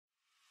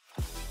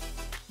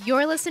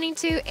You're listening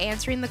to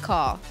Answering the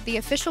Call, the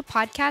official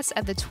podcast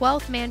of the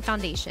 12th Man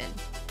Foundation.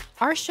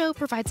 Our show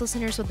provides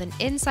listeners with an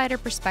insider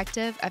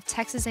perspective of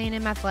Texas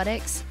A&M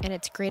athletics and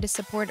its greatest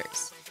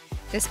supporters.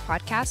 This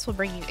podcast will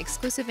bring you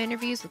exclusive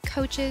interviews with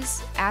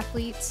coaches,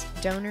 athletes,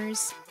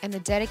 donors, and the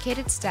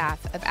dedicated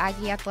staff of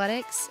Aggie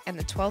Athletics and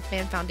the 12th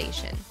Man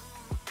Foundation.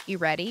 You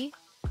ready?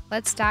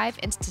 Let's dive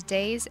into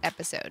today's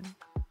episode.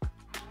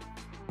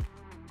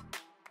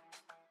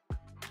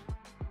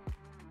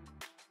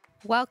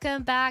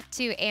 Welcome back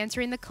to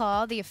Answering the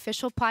Call, the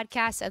official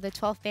podcast of the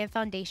 12th Man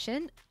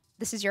Foundation.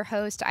 This is your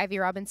host, Ivy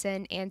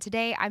Robinson, and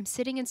today I'm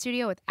sitting in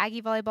studio with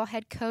Aggie Volleyball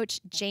head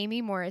coach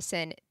Jamie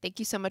Morrison. Thank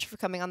you so much for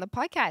coming on the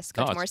podcast,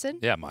 Coach Morrison.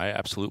 Yeah, my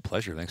absolute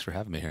pleasure. Thanks for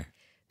having me here.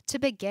 To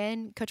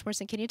begin, Coach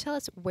Morrison, can you tell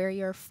us where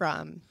you're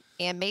from?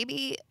 And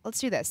maybe, let's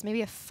do this,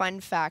 maybe a fun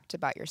fact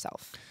about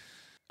yourself.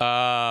 Where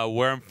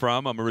I'm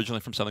from, I'm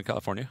originally from Southern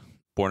California.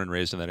 Born and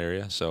raised in that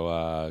area,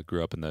 so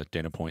grew up in the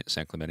Dana Point,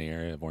 San Clemente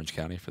area of Orange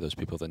County, for those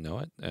people that know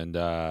it. And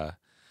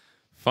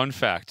fun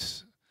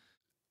fact,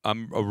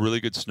 I'm a really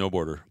good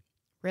snowboarder.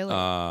 Really?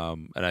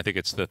 And I think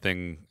it's the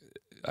thing,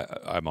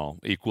 I'm all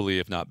equally,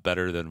 if not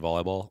better than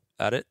volleyball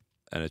at it.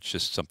 And it's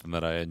just something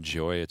that I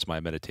enjoy. It's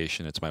my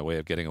meditation. It's my way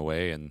of getting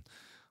away. And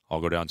I'll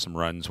go down some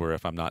runs where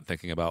if I'm not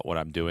thinking about what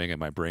I'm doing and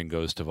my brain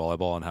goes to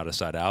volleyball and how to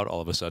side out, all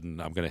of a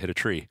sudden I'm going to hit a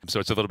tree. So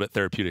it's a little bit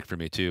therapeutic for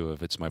me too,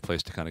 if it's my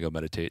place to kind of go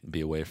meditate and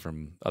be away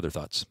from other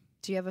thoughts.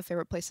 Do you have a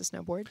favorite place to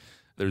snowboard?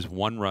 There's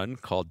one run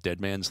called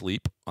Dead Man's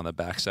Leap on the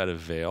backside of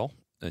Vail.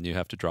 And you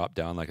have to drop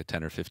down like a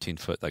 10 or 15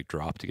 foot like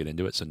drop to get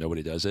into it, so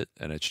nobody does it.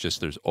 And it's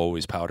just, there's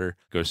always powder,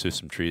 goes through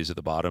some trees at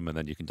the bottom, and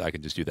then I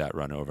can just do that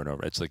run over and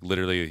over. It's like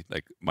literally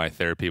like my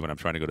therapy when I'm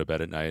trying to go to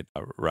bed at night.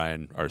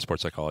 Ryan, our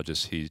sports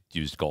psychologist, he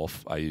used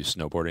golf. I use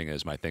snowboarding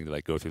as my thing to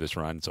like go through this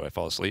run so I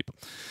fall asleep.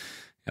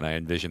 And I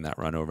envision that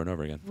run over and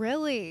over again.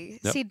 Really?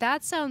 Yep. See,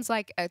 that sounds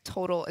like a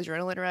total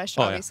adrenaline rush,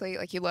 obviously. Yeah.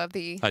 Like you love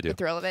the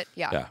thrill of it.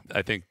 Yeah. Yeah.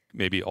 I think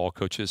maybe all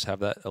coaches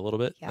have that a little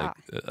bit. Yeah.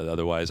 Like,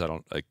 otherwise, I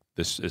don't, like,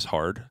 this is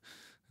hard.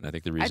 And I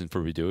think the reason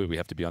for we do it, we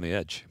have to be on the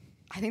edge.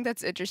 I think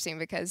that's interesting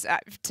because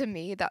to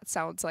me, that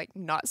sounds like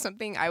not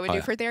something I would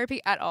do for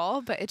therapy at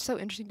all. But it's so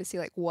interesting to see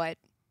like what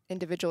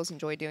individuals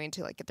enjoy doing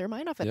to like get their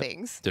mind off of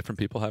things. Different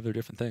people have their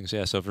different things.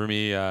 Yeah. So for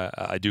me,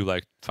 I do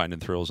like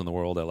finding thrills in the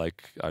world. I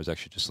was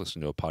actually just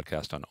listening to a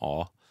podcast on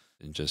awe.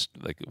 And just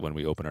like when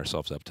we open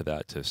ourselves up to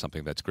that, to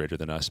something that's greater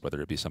than us, whether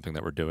it be something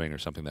that we're doing or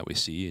something that we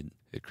see,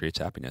 it creates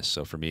happiness.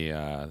 So for me,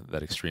 that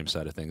extreme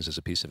side of things is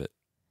a piece of it.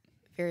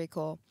 Very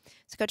cool.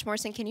 So, Coach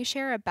Morrison, can you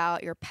share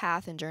about your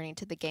path and journey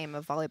to the game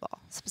of volleyball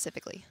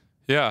specifically?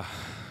 Yeah.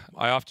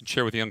 I often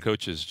share with young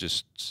coaches,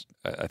 just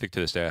I think to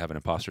this day I have an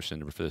imposter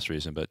syndrome for this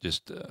reason, but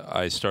just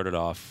I started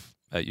off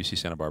at UC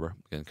Santa Barbara,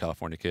 again,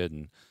 California kid,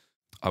 and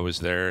I was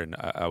there, and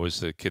I was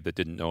the kid that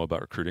didn't know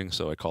about recruiting,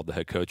 so I called the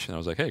head coach, and I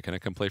was like, hey, can I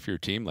come play for your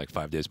team like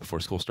 5 days before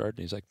school started?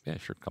 And he's like, yeah,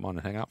 sure, come on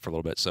and hang out for a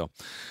little bit. So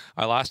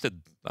I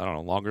lasted, I don't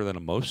know, longer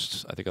than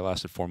most. I think I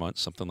lasted 4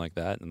 months, something like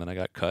that, and then I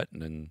got cut,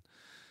 and then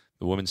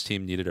the women's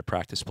team needed a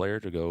practice player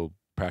to go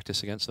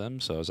practice against them.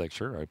 So I was like,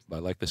 sure, I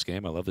like this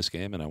game. I love this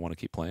game, and I want to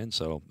keep playing.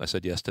 So I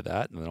said yes to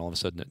that. And then all of a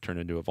sudden it turned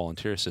into a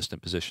volunteer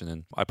assistant position.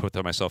 And I put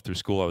that myself through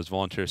school. I was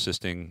volunteer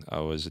assisting. I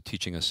was a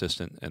teaching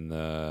assistant in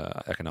the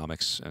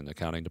economics and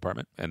accounting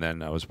department. And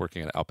then I was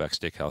working at Outback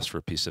Steakhouse for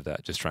a piece of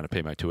that, just trying to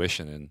pay my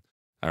tuition. And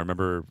I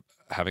remember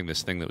having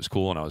this thing that was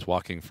cool, and I was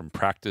walking from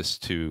practice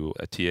to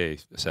a TA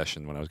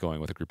session when I was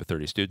going with a group of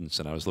 30 students,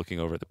 and I was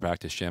looking over at the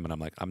practice gym, and I'm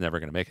like, I'm never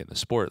going to make it in the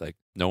sport. Like,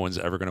 no one's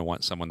ever going to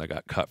want someone that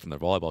got cut from their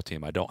volleyball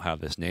team. I don't have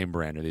this name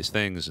brand or these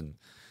things, and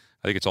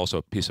I think it's also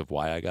a piece of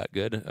why I got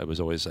good. I was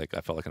always like,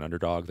 I felt like an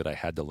underdog that I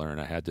had to learn.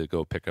 I had to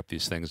go pick up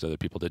these things that other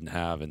people didn't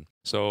have. And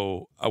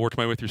so I worked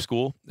my way through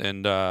school.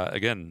 And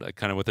again,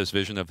 kind of with this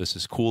vision of this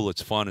is cool,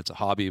 it's fun, it's a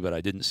hobby, but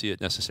I didn't see it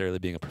necessarily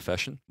being a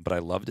profession. But I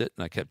loved it,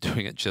 and I kept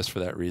doing it just for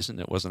that reason.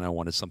 It wasn't I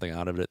wanted something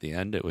out of it at the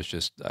end. It was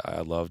just I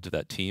loved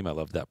that team. I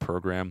loved that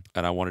program,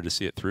 and I wanted to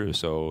see it through.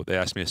 So they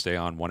asked me to stay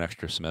on one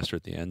extra semester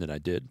at the end, and I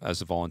did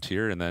as a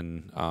volunteer. And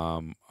then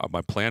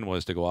my plan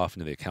was to go off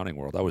into the accounting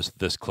world. I was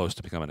this close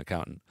to becoming an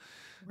accountant.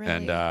 Really?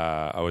 And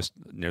I was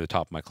near the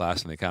top of my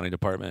class in the accounting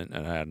department,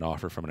 and I had an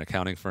offer from an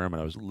accounting firm,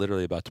 and I was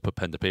literally about to put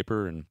pen to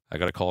paper, and I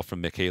got a call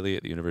from Mick Haley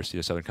at the University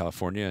of Southern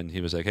California, and he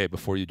was like, hey,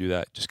 before you do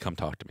that, just come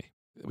talk to me.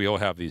 We all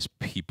have these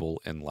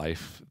people in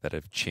life that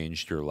have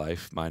changed your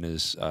life. Mine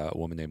is a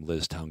woman named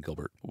Liz Town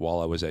Gilbert. While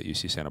I was at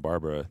UC Santa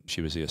Barbara,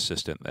 she was the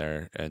assistant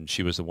there, and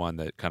she was the one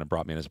that kind of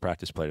brought me in as a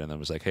practice player, and then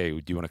was like, hey,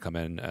 do you want to come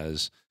in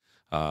as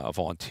a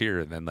volunteer,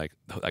 and then like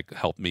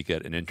helped me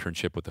get an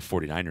internship with the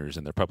 49ers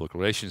in their public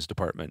relations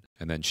department.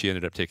 And then she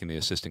ended up taking the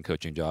assistant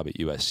coaching job at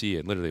USC,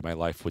 and literally my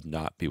life would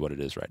not be what it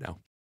is right now.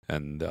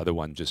 And the other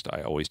one, just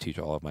I always teach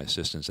all of my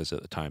assistants, as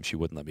at the time she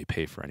wouldn't let me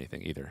pay for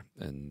anything either.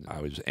 And I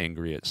was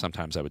angry at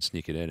sometimes I would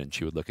sneak it in, and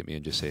she would look at me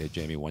and just say, hey,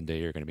 Jamie, one day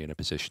you're going to be in a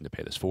position to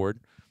pay this forward.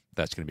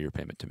 That's going to be your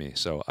payment to me.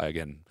 So I,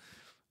 again,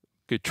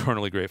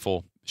 eternally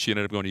grateful. She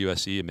ended up going to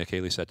USC, and Mick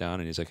Haley sat down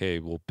and he's like, hey,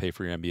 we'll pay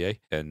for your MBA,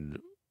 and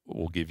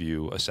we'll give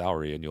you a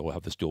salary, and you'll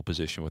have this dual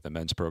position with the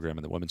men's program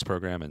and the women's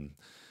program. And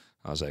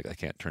I was like, I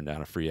can't turn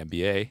down a free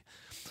MBA.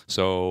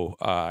 So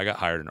I got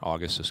hired in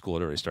August, so school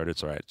had already started.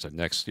 So, all right, so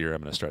next year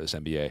I'm going to start this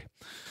MBA.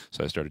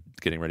 So I started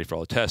getting ready for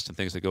all the tests and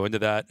things that go into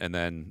that. And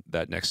then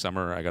that next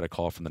summer, I got a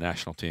call from the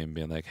national team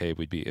being like, hey,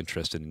 we'd be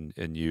interested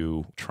in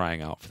you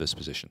trying out for this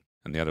position.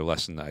 And the other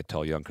lesson I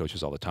tell young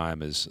coaches all the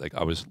time is, like,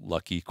 I was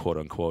lucky, quote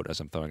unquote, as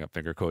I'm throwing up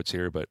finger quotes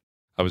here, but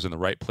I was in the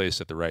right place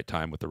at the right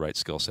time with the right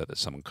skill set that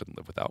someone couldn't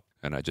live without.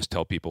 And I just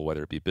tell people,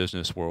 whether it be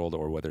business world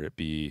or whether it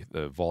be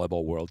the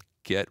volleyball world,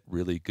 get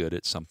really good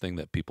at something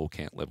that people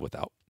can't live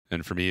without.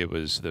 And for me, it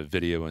was the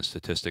video and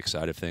statistics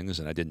side of things,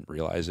 and I didn't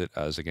realize it.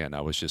 As again,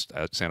 I was just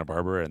at Santa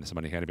Barbara, and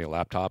somebody handed me a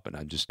laptop, and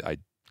I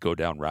go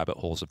down rabbit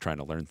holes of trying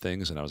to learn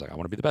things, and I was like, I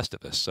want to be the best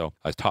at this. So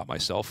I taught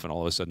myself, and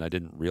all of a sudden I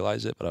didn't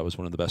realize it, but I was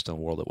one of the best in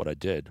the world at what I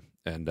did.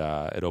 And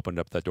it opened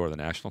up that door to the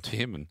national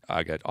team, and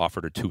I got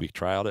offered a 2-week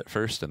tryout at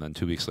first, and then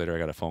 2 weeks later I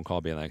got a phone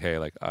call being like, hey,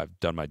 like, I've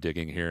done my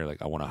digging here,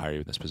 like, I want to hire you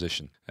in this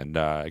position. And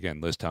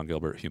again, Liz Town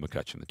Gilbert, Hugh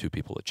McCutcheon, the two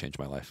people that changed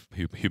my life.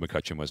 Hugh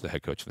McCutcheon was the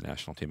head coach of the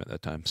national team at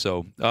that time.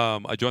 So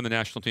I joined the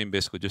national team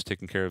basically just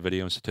taking care of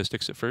video and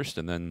statistics at first,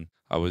 and then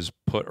I was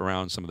put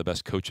around some of the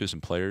best coaches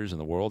and players in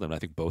the world, and I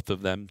think both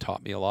of them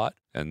taught me a lot.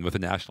 And with the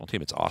national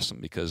team, it's awesome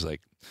because,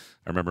 like,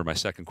 I remember my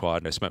second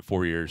quad, and I spent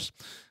 4 years.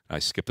 I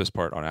skipped this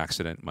part on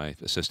accident. My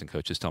assistant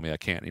coaches tell me I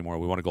can't anymore.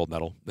 We won a gold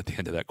medal at the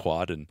end of that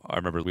quad. And I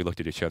remember we looked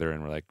at each other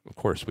and we're like, of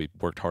course, we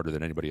worked harder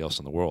than anybody else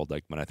in the world.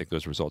 Like, and I think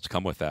those results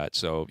come with that.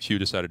 So Hugh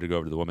decided to go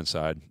over to the women's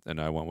side, and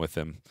I went with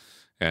him.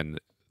 And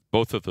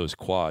both of those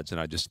quads,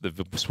 and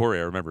the story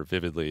I remember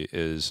vividly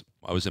is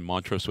I was in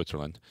Montreux,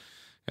 Switzerland.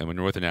 And when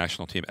you're with the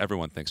national team,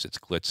 everyone thinks it's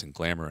glitz and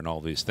glamour and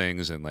all these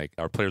things. And, like,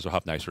 our players will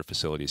have nicer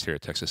facilities here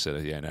at Texas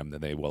City A&M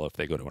than they will if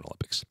they go to an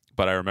Olympics.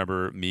 But I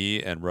remember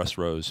me and Russ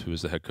Rose, who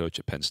was the head coach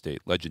at Penn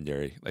State,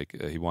 legendary. Like,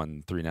 he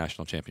won 3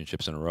 national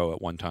championships in a row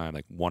at one time,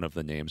 like one of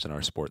the names in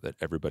our sport that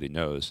everybody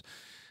knows.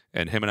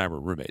 And him and I were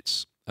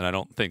roommates. And I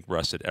don't think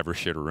Russ had ever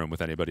shared a room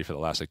with anybody for the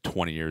last, like,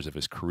 20 years of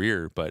his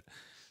career. But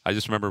I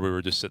just remember we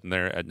were just sitting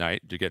there at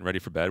night, getting ready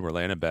for bed. We're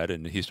laying in bed,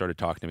 and he started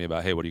talking to me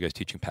about, hey, what are you guys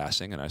teaching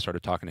passing? And I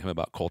started talking to him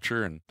about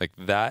culture. And, like,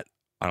 that,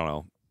 I don't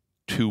know,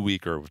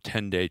 2-week or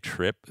 10-day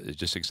trip, it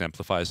just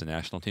exemplifies the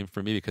national team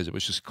for me, because it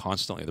was just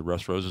constantly the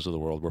Russ Roses of the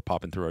world were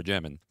popping through our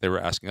gym, and they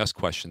were asking us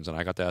questions, and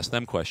I got to ask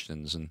them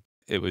questions. And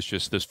it was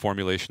just this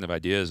formulation of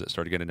ideas that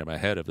started getting into my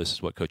head of, this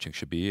is what coaching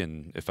should be.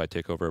 And if I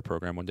take over a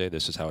program one day,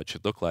 this is how it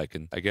should look like.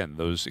 And again,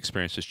 those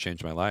experiences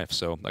changed my life.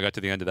 So I got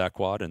to the end of that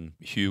quad, and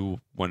Hugh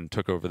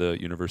took over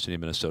the University of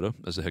Minnesota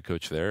as the head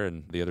coach there.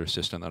 And the other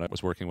assistant that I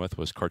was working with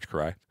was Karch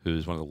Karai,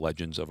 who's one of the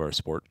legends of our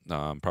sport,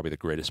 probably the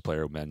greatest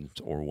player, men's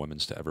or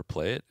women's, to ever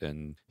play it.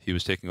 And he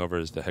was taking over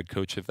as the head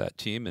coach of that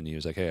team. And he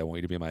was like, hey, I want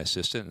you to be my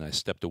assistant. And I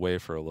stepped away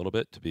for a little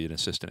bit to be an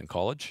assistant in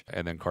college.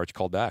 And then Karch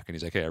called back, and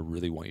he's like, hey, I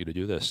really want you to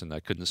do this. And I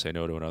couldn't say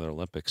no to another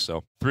Olympics.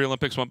 So 3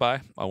 Olympics went by.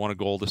 I won a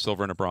gold, a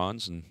silver, and a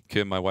bronze. And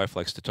Kim, my wife,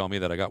 likes to tell me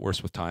that I got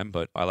worse with time,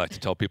 but I like to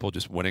tell people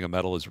just winning a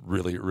medal is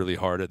really, really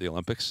hard at the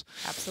Olympics.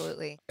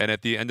 Absolutely. And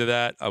at the end of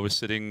that, I was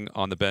sitting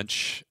on the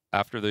bench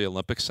after the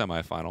Olympics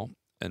semifinal,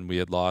 and we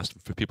had lost.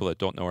 For people that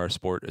don't know our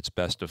sport, it's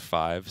best of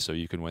 5. So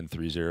you can win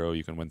 3-0,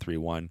 you can win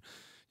 3-1.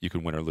 You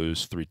can win or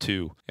lose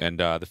 3-2. And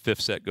the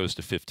 5th set goes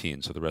to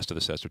 15. So the rest of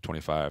the sets are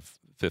 25.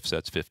 5th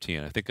set's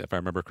 15. I think if I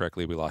remember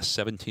correctly, we lost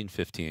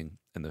 17-15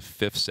 in the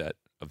 5th set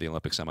of the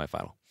Olympic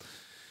semifinal.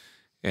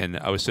 And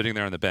I was sitting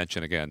there on the bench,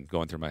 and again,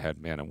 going through my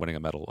head, man, I'm winning a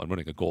medal. I'm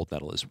winning a gold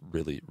medal is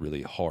really,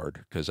 really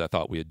hard, because I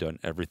thought we had done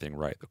everything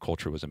right. The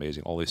culture was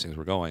amazing. All these things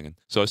were going. And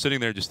so I was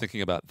sitting there just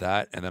thinking about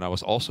that. And then I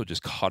was also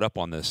just caught up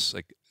on this.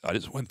 Like, I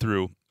just went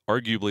through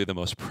arguably the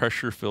most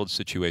pressure-filled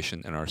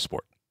situation in our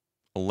sport.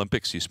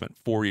 Olympics, you spent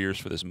 4 years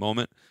for this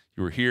moment.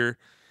 You were here,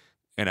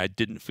 and I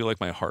didn't feel like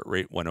my heart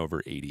rate went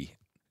over 80.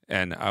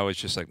 And I was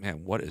just like,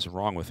 man, what is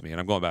wrong with me? And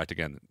I'm going back to,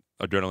 again,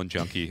 adrenaline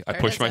junkie. I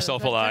push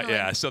myself a lot.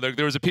 Yeah. So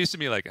there was a piece of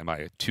me like, am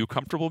I too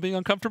comfortable being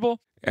uncomfortable?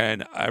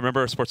 And I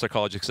remember a sports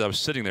psychologist, because I was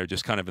sitting there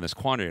just kind of in this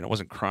quandary, and it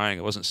wasn't crying,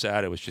 it wasn't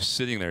sad. It was just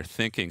sitting there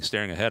thinking,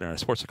 staring ahead. And a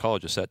sports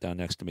psychologist sat down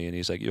next to me, and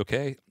he's like, you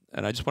okay?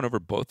 And I just went over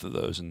both of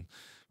those. And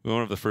we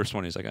went over the first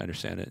one. He's like, I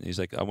understand it. And he's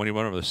like, when he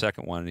went over the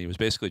second one, and he was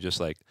basically just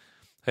like,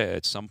 hey,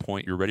 at some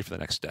point you're ready for the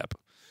next step.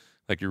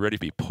 Like, you're ready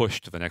to be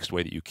pushed to the next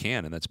way that you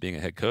can. And that's being a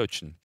head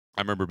coach. And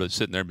I remember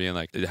sitting there being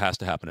like, it has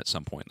to happen at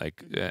some point.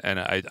 Like, and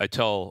I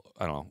tell,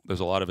 I don't know,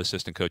 there's a lot of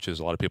assistant coaches,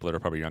 a lot of people that are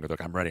probably younger,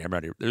 like, I'm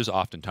ready. There's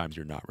oftentimes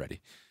you're not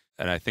ready.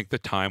 And I think the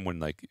time when,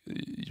 like,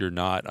 you're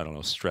not, I don't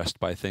know, stressed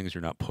by things,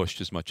 you're not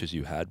pushed as much as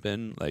you had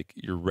been, like,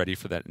 you're ready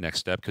for that next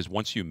step. Because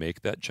once you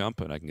make that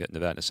jump, and I can get into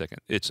that in a second,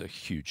 it's a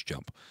huge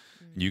jump.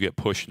 Mm-hmm. You get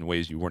pushed in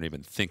ways you weren't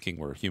even thinking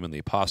were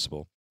humanly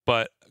possible.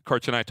 But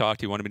Karch and I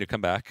talked. He wanted me to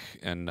come back,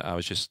 and I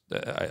was just,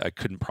 I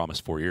couldn't promise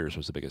 4 years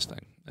was the biggest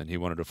thing. And he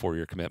wanted a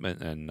 4-year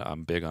commitment, and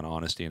I'm big on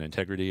honesty and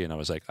integrity. And I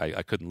was like,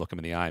 I couldn't look him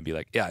in the eye and be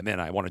like, yeah, man,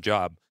 I want a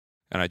job.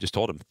 And I just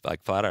told him,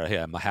 like, flat out, hey,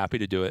 I'm happy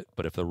to do it,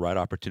 but if the right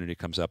opportunity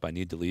comes up, I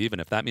need to leave.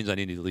 And if that means I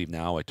need to leave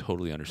now, I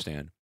totally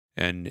understand.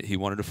 And he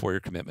wanted a 4-year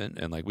commitment.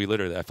 And, like, we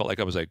literally, I felt like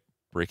I was, like,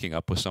 breaking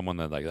up with someone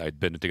that, like, I'd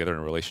been together in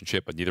a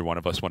relationship, but neither one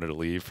of us wanted to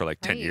leave for like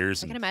 10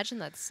 years. I can imagine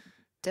that's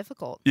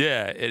difficult.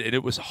 Yeah,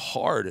 it was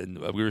hard, and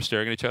we were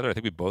staring at each other. I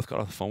think we both got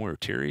off the phone. We were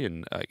teary,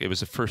 and it was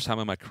the first time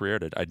in my career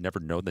that I'd never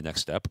known the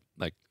next step.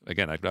 Like,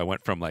 again, I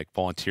went from like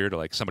volunteer to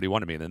like somebody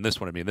wanted me, and then this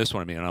wanted me, and this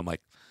wanted me, and I'm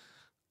like,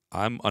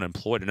 I'm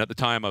unemployed. And at the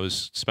time, I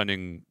was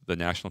spending the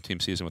national team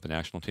season with the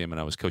national team, and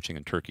I was coaching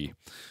in Turkey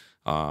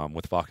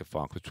with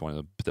Vakıfbank, which is one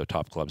of the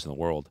top clubs in the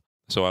world.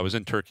 So I was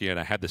in Turkey, and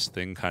I had this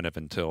thing kind of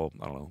until,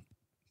 I don't know,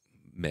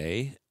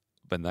 May.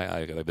 But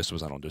this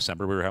was, I don't know,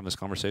 December we were having this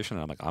conversation,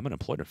 and I'm like, I'm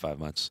unemployed in 5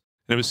 months.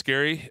 And it was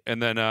scary.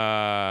 And then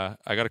I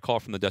got a call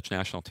from the Dutch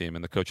national team,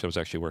 and the coach I was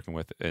actually working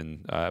with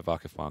in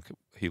Vakıfbank,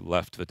 he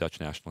left the Dutch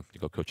national to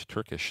go coach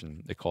Turkish,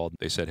 and they called.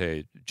 They said,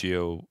 hey,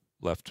 Gio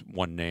left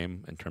one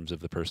name in terms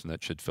of the person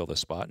that should fill this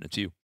spot, and it's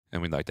you.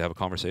 And we'd like to have a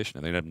conversation.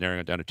 And they ended up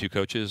narrowing it down to 2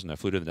 coaches, and I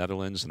flew to the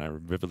Netherlands, and I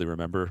vividly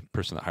remember the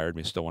person that hired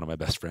me is still one of my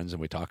best friends,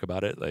 and we talk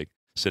about it, like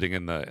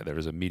sitting there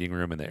was a meeting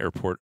room in the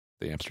airport,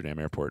 the Amsterdam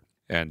airport,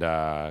 and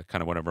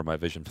kind of went over my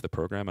vision for the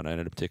program, and I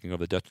ended up taking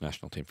over the Dutch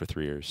national team for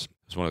 3 years.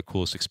 It was one of the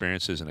coolest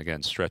experiences, and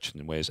again, stretched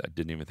in ways I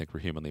didn't even think were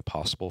humanly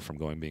possible, from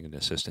being an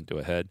assistant to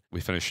a head.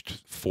 We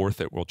finished 4th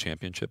at World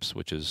Championships,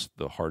 which is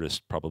the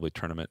hardest probably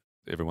tournament.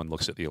 Everyone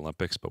looks at the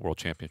Olympics, but World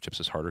Championships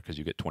is harder because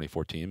you get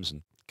 24 teams,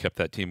 and kept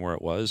that team where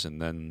it was.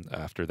 And then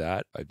after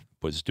that, I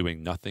was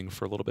doing nothing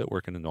for a little bit,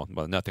 working in,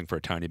 well, nothing for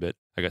a tiny bit.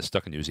 I got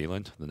stuck in New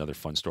Zealand. Another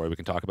fun story we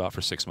can talk about,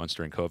 for 6 months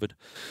during COVID.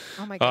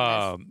 Oh my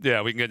goodness.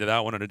 Yeah, we can get into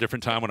that one at a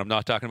different time when I'm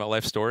not talking about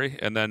life story.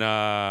 And then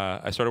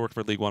I started working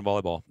for League One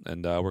Volleyball,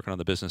 and working on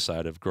the business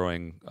side of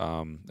growing.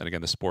 And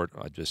again, the sport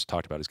I just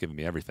talked about is giving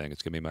me everything.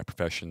 It's giving me my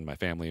profession, my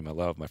family, my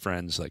love, my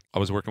friends. Like, I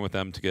was working with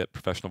them to get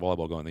professional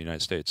volleyball going in the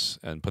United States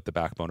and put the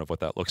backbone of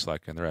what that looks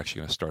like. And they're actually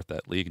going to start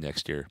that league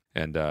next year.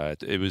 And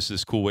it was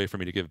this cool way for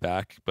me to give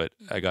back. But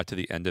I got to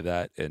the end of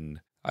that, and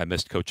I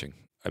missed coaching.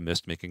 I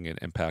missed making an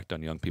impact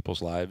on young people's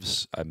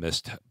lives. I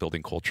missed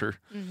building culture.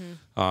 Mm-hmm.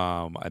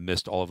 I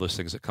missed all of those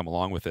things that come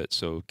along with it.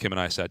 So Kim and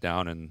I sat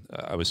down, and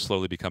I was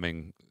slowly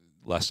becoming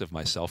less of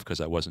myself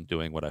because I wasn't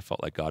doing what I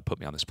felt like God put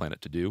me on this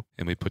planet to do.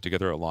 And we put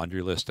together a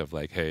laundry list of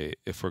like, hey,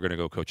 if we're going to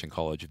go coach in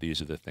college,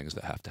 these are the things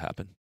that have to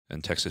happen.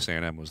 And Texas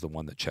A&M was the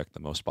one that checked the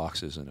most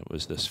boxes, and it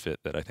was this fit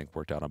that I think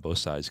worked out on both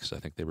sides, because I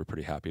think they were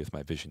pretty happy with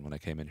my vision when I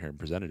came in here and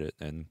presented it.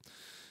 And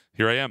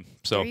here I am.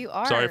 So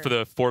sorry for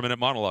the 4-minute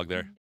monologue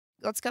there.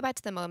 Let's go back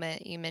to the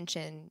moment you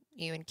mentioned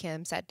you and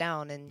Kim sat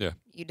down and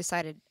you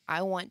decided,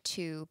 I want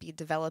to be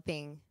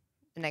developing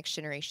the next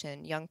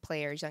generation, young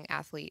players, young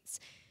athletes.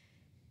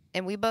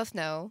 And we both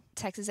know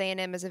Texas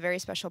A&M is a very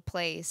special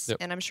place,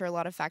 and I'm sure a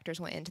lot of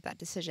factors went into that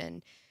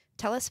decision.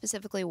 Tell us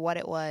specifically what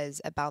it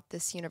was about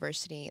this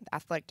university, the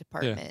athletic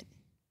department,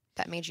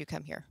 that made you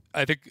come here.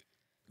 I think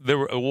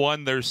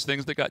there's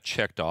things that got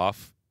checked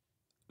off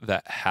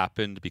that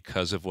happened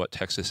because of what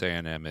Texas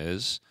A&M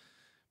is,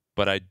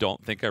 but I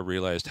don't think I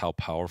realized how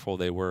powerful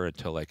they were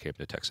until I came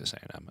to Texas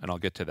A&M, and I'll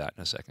get to that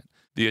in a second.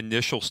 The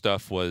initial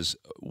stuff was,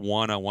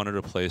 one, I wanted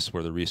a place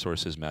where the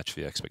resources matched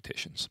the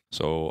expectations.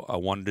 So I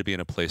wanted to be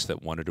in a place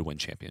that wanted to win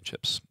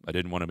championships. I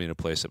didn't want to be in a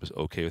place that was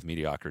okay with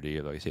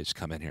mediocrity, like, hey, just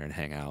come in here and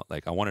hang out.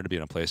 Like, I wanted to be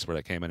in a place where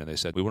I came in and they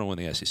said, we want to win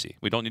the SEC.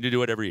 We don't need to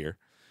do it every year.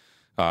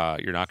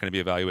 You're not going to be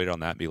evaluated on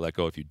that and be let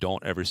go if you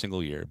don't every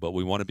single year, but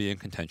we want to be in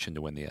contention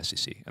to win the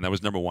SEC. And that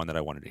was number one that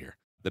I wanted to hear.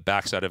 The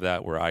backside of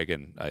that, where I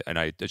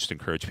just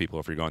encourage people,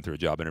 if you're going through a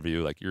job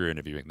interview, like, you're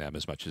interviewing them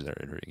as much as they're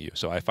interviewing you.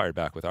 So I fired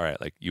back with, all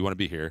right, like, you want to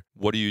be here.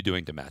 What are you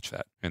doing to match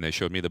that? And they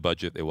showed me the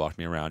budget. They walked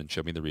me around and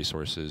showed me the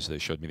resources. They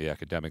showed me the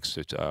academics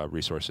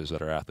resources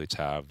that our athletes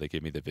have. They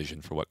gave me the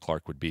vision for what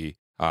Clark would be.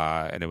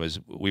 And it was,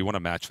 we want to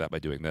match that by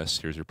doing this.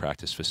 Here's your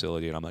practice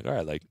facility. And I'm like, all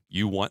right, like,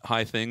 you want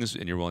high things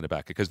and you're willing to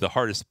back it. Because the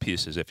hardest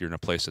piece is if you're in a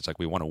place that's like,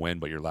 we want to win,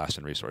 but you're last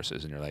in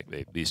resources. And you're like,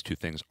 these two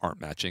things aren't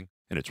matching.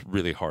 And it's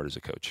really hard as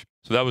a coach.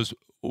 So that was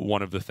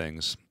one of the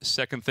things.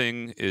 Second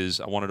thing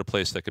is, I wanted a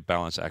place that could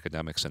balance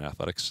academics and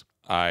athletics.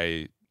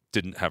 I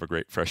didn't have a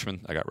great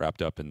freshman. I got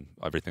wrapped up in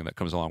everything that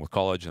comes along with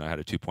college, and I had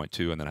a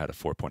 2.2, and then I had a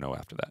 4.0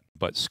 after that.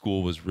 But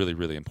school was really,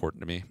 really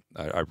important to me.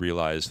 I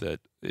realized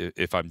that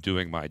if I'm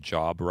doing my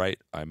job right,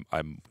 I'm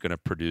going to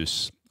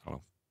produce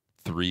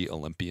 3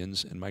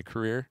 Olympians in my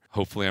career.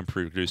 Hopefully I'm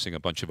producing a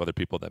bunch of other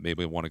people that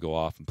maybe want to go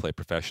off and play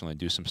professionally and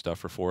do some stuff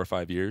for 4 or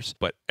 5 years.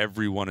 But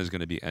everyone is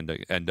going to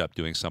end up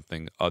doing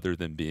something other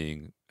than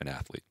being an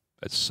athlete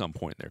at some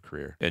point in their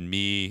career. And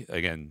me,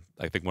 again,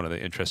 I think one of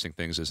the interesting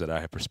things is that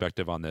I have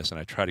perspective on this, and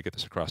I try to get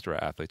this across to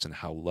our athletes and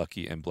how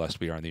lucky and blessed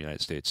we are in the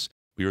United States.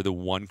 We are the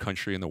one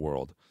country in the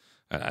world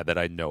that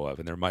I know of,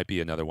 and there might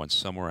be another one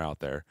somewhere out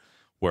there,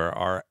 where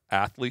our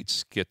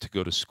athletes get to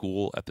go to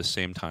school at the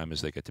same time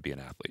as they get to be an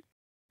athlete.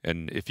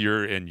 And if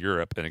you're in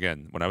Europe, and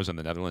again, when I was in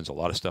the Netherlands, a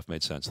lot of stuff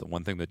made sense. The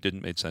one thing that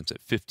didn't make sense,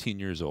 at 15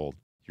 years old,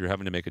 you're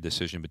having to make a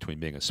decision between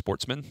being a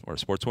sportsman or a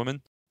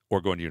sportswoman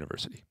or going to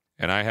university.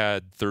 And I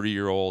had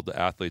 30-year-old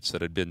athletes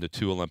that had been to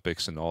 2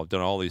 Olympics and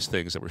done all these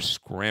things, that were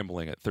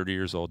scrambling at 30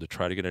 years old to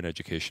try to get an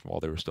education while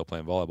they were still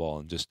playing volleyball.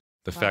 And just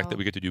the fact that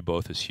we get to do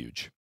both is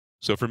huge.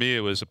 So for me,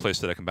 it was a place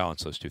that I can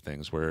balance those two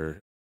things,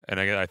 where And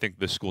I think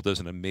the school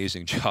does an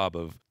amazing job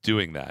of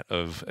doing that,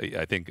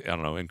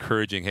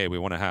 encouraging, hey, we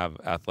want to have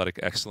athletic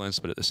excellence,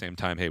 but at the same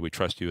time, hey, we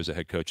trust you as a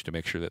head coach to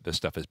make sure that this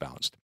stuff is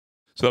balanced.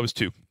 So that was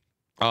 2.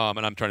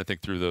 And I'm trying to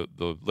think through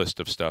the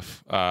list of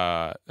stuff.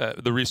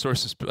 The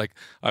resources, like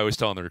I always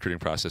tell in the recruiting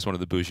process, one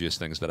of the bougiest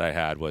things that I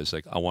had was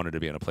like I wanted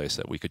to be in a place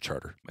that we could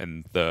charter.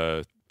 And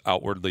the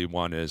outwardly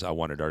one is I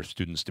wanted our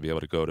students to be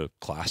able to go to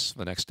class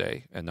the next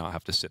day and not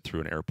have to sit through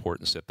an airport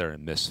and sit there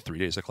and miss 3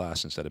 days of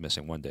class instead of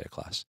missing 1 day of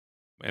class.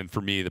 And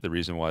for me, the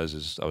reason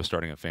is I was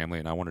starting a family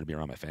and I wanted to be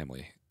around my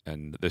family.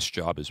 And this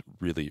job is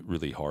really,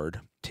 really hard.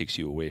 It takes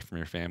you away from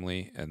your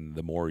family. And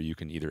the more you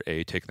can either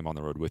A, take them on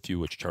the road with you,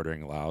 which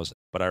chartering allows.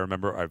 But I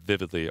remember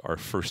vividly, our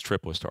first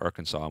trip was to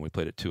Arkansas and we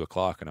played at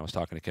 2:00. And I was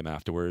talking to Kim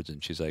afterwards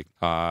and she's like,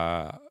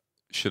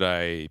 should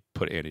I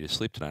put Annie to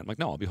sleep tonight? I'm like,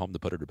 no, I'll be home to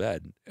put her to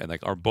bed. And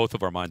like both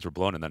of our minds were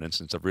blown in that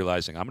instance of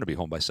realizing I'm going to be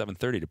home by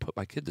 7:30 to put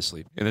my kid to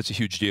sleep. And that's a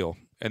huge deal.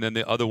 And then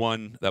the other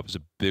one, that was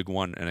a big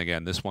one. And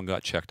again, this one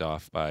got checked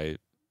off by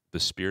the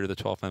spirit of the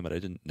 12th man, but I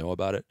didn't know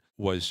about it,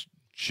 was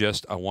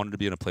just I wanted to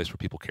be in a place where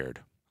people cared.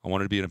 I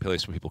wanted to be in a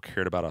place where people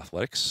cared about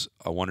athletics.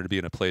 I wanted to be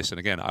in a place, and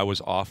again, I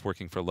was off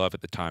working for Love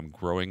at the time,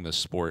 growing the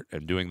sport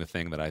and doing the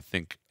thing that I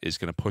think is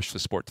going to push the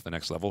sport to the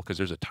next level because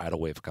there's a tidal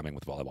wave coming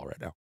with volleyball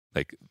right now.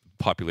 Like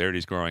popularity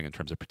is growing in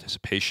terms of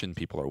participation.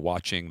 People are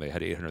watching. They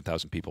had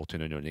 800,000 people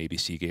tune into an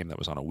ABC game that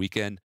was on a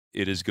weekend.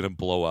 It is going to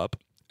blow up,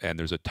 and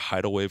there's a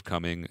tidal wave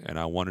coming, and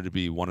I wanted to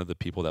be one of the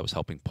people that was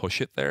helping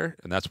push it there,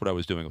 and that's what I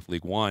was doing with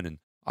League One. And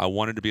I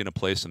wanted to be in a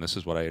place, and this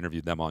is what I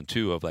interviewed them on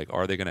too, of like,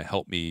 are they going to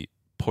help me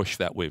push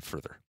that wave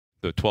further?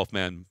 The 12th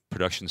man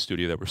production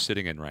studio that we're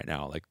sitting in right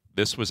now, like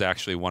this was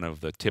actually one of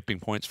the tipping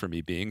points for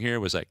me being here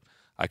was like,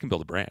 I can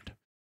build a brand.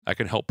 I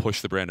can help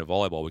push the brand of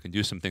volleyball. We can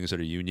do some things that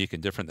are unique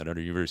and different that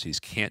other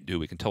universities can't do.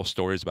 We can tell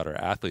stories about our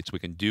athletes. We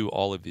can do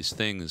all of these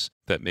things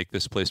that make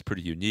this place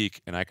pretty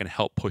unique, and I can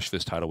help push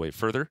this tidal wave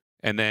further.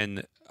 And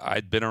then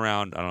I'd been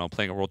around,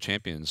 playing at World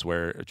Championships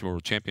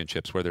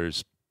where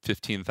there's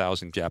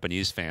 15,000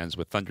 Japanese fans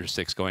with thunder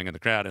sticks going in the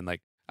crowd. And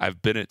like,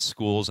 I've been at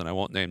schools, and I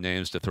won't name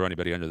names to throw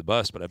anybody under the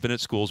bus, but I've been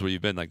at schools where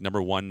you've been like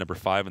number 1, number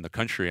 5 in the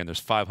country, and there's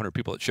 500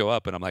 people that show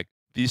up. And I'm like,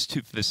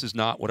 this is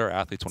not what our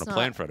athletes want to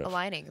play in front of.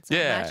 Aligning. It's not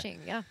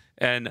matching. Yeah.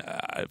 And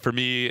for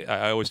me,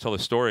 I always tell the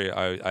story.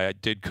 I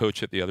did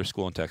coach at the other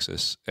school in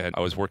Texas, and I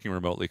was working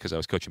remotely because I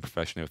was coaching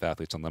professionally with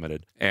Athletes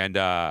Unlimited. And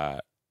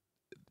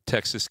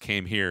Texas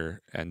came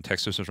here, and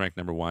Texas was ranked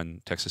number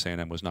 1. Texas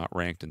A&M was not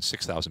ranked, and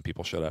 6,000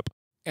 people showed up.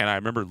 And I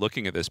remember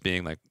looking at this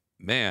being like,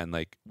 man,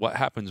 like what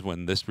happens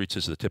when this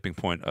reaches the tipping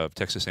point of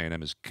Texas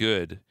A&M is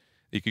good?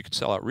 You could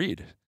sell out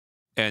Reed.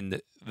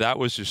 And that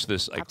was just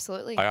this, like,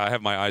 absolutely. I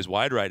have my eyes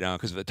wide right now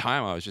because at the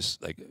time I was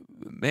just like,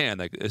 man,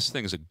 like this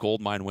thing is a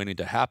gold mine waiting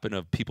to happen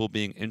of people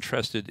being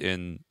interested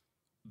in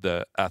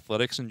the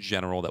athletics in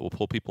general that will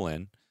pull people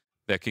in,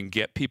 that can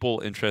get people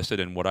interested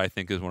in what I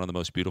think is one of the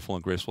most beautiful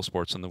and graceful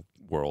sports in the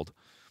world,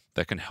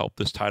 that can help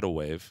this tidal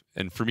wave.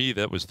 And for me,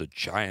 that was the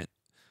giant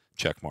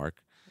check mark.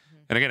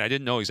 And again, I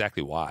didn't know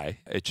exactly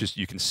why. It's just,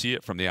 you can see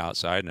it from the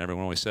outside, and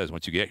everyone always says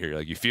once you get here,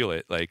 like you feel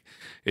it, like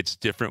it's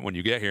different when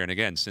you get here. And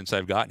again, since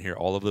I've gotten here,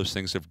 all of those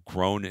things have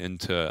grown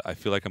into, I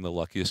feel like I'm the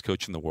luckiest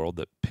coach in the world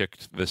that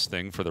picked this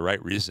thing for the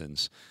right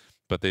reasons,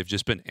 but they've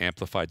just been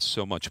amplified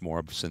so much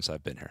more since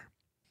I've been here.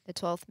 The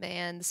 12th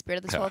man, the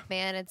spirit of the 12th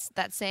man, it's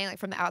that saying, like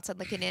from the outside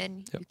looking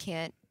in, you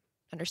can't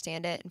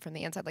understand it, and from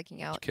the inside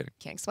looking out, you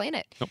can't explain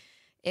it. Nope.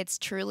 It's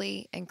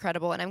truly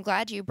incredible, and I'm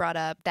glad you brought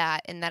up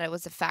that and that it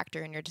was a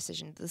factor in your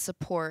decision, the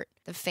support,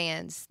 the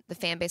fans, the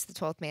fan base of the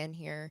 12th man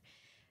here.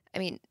 I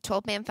mean,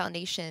 12th Man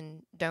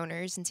Foundation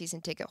donors and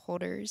season ticket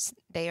holders,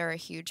 they are a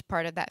huge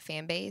part of that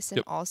fan base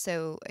and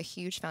also a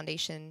huge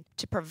foundation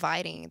to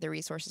providing the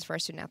resources for our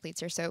student athletes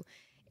here. So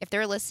if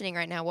they're listening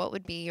right now, what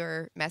would be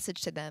your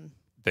message to them?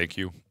 Thank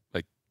you.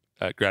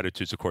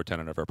 Gratitude's a core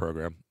tenet of our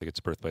program. I think it's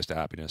a birthplace to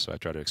happiness, so I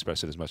try to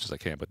express it as much as I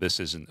can. But this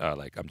isn't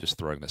like I'm just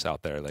throwing this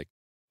out there. Like,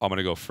 I'm going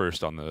to go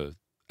first on the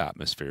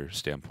atmosphere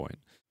standpoint.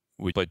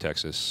 We played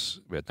Texas.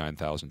 We had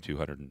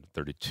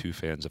 9,232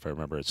 fans, if I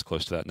remember. It's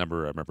close to that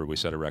number. I remember we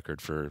set a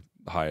record for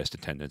the highest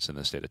attendance in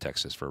the state of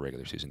Texas for a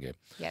regular season game.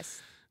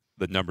 Yes.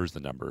 The number's the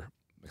number.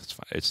 It's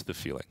fine. It's the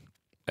feeling.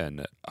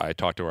 And I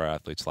talked to our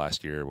athletes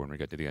last year when we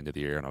got to the end of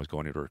the year, and I was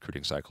going into a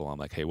recruiting cycle. I'm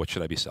like, hey, what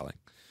should I be selling?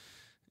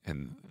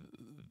 And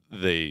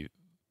the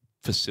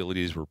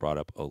facilities were brought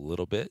up a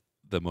little bit.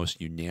 The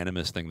most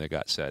unanimous thing that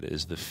got said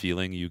is the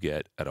feeling you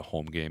get at a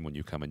home game when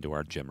you come into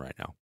our gym right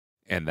now.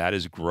 And that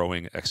is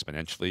growing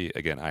exponentially.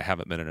 Again, I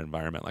haven't been in an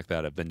environment like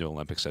that. I've been to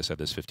Olympics. I said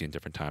this 15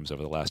 different times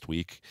over the last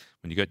week.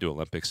 When you get to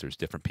Olympics, there's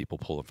different people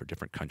pulling for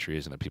different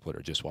countries and the people that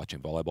are just watching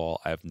volleyball.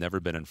 I've never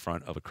been in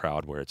front of a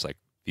crowd where it's like,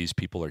 these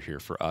people are here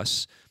for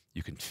us.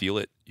 You can feel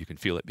it. You can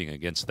feel it being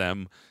against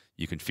them.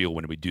 You can feel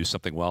when we do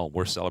something well,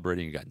 we're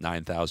celebrating. You got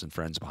 9,000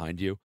 friends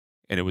behind you.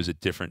 And it was a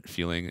different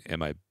feeling. And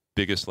my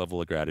biggest level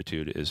of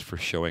gratitude is for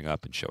showing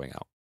up and showing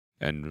out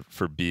and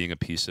for being a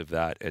piece of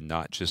that and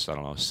not just,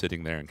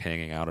 sitting there and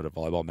hanging out at a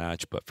volleyball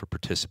match, but for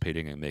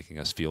participating and making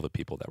us feel the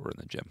people that were in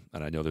the gym.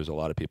 And I know there's a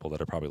lot of people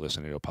that are probably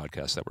listening to a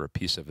podcast that were a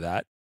piece of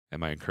that. And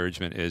my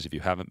encouragement is, if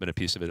you haven't been a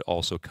piece of it,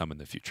 also come in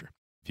the future.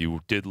 If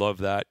you did love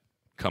that,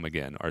 come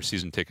again. Our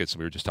season tickets,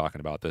 we were just talking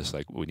about this,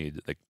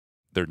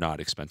 they're not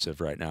expensive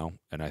right now.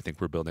 And I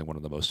think we're building one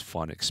of the most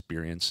fun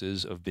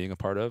experiences of being a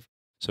part of.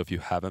 So if you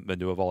haven't been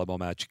to a volleyball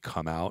match,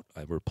 come out.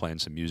 We're playing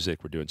some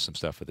music. We're doing some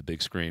stuff with the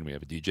big screen. We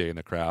have a DJ in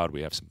the crowd.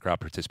 We have some crowd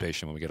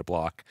participation when we get a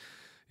block.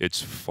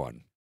 It's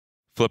fun.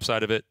 Flip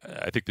side of it,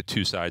 I think the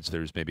two sides,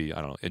 there's maybe,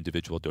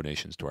 individual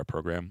donations to our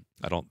program.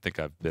 I don't think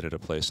I've been at a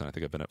place, and I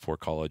think I've been at 4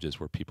 colleges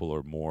where people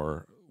are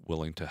more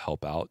willing to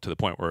help out, to the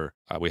point where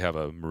we have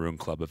a Maroon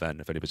Club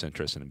event. If anybody's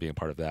interested in being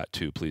part of that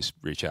too, please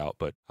reach out.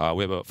 But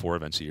we have about 4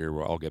 events a year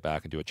where I'll get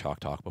back and do a chalk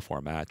talk before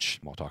a match.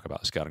 We'll talk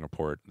about the scouting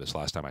report. This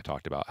last time I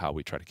talked about how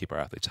we try to keep our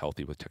athletes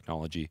healthy with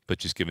technology, but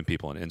just giving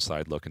people an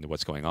inside look into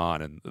what's going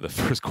on. And the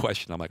first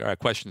question, I'm like, all right,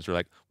 questions are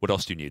like, what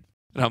else do you need?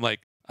 And I'm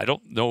like, I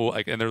don't know.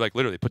 And they're like,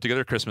 literally, put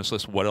together a Christmas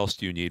list. What else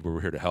do you need?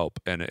 We're here to help.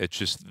 And it's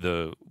just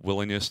the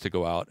willingness to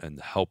go out and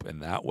help in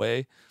that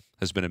way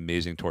has been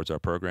amazing towards our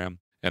program.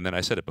 And then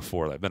I said it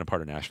before, I've been a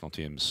part of national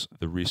teams.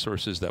 The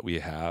resources that we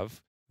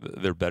have,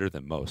 they're better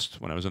than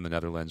most. When I was in the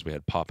Netherlands, we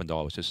had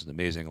Papendal, which is an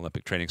amazing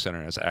Olympic training center.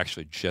 And I was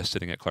actually just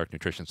sitting at Clark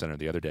Nutrition Center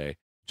the other day,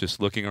 just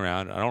looking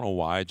around. I don't know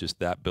why, just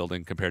that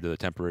building compared to the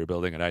temporary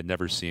building. And I'd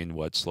never seen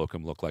what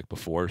Slocum looked like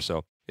before.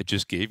 So it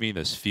just gave me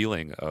this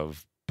feeling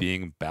of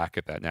being back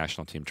at that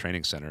national team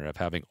training center, of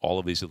having all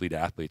of these elite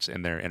athletes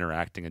in there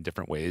interacting in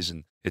different ways.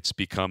 And it's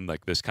become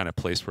like this kind of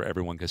place where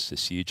everyone gets to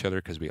see each other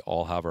because we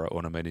all have our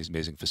own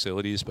amazing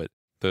facilities. But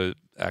the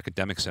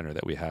academic center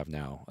that we have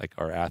now, like,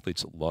 our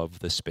athletes love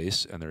the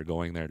space and they're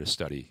going there to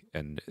study.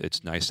 And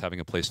it's nice having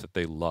a place that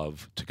they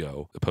love to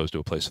go, opposed to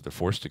a place that they're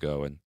forced to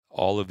go. And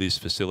all of these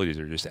facilities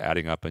are just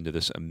adding up into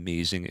this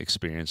amazing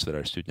experience that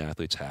our student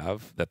athletes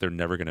have that they're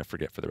never going to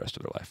forget for the rest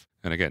of their life.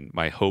 And again,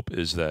 my hope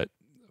is that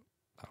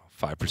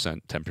 5%,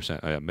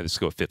 10%, let's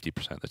go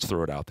 50%. Let's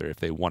throw it out there. If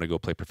they want to go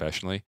play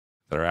professionally,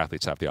 that our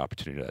athletes have the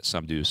opportunity to that.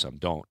 Some do, some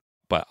don't.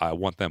 But I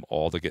want them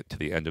all to get to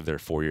the end of their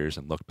 4 years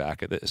and look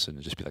back at this and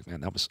just be like,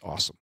 man, that was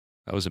awesome.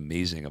 That was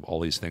amazing, of all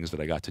these things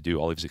that I got to do,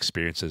 all these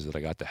experiences that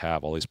I got to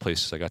have, all these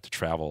places I got to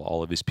travel,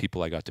 all of these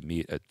people I got to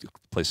meet at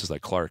places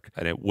like Clark.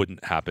 And it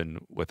wouldn't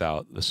happen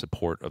without the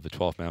support of the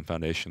 12th Man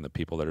Foundation, the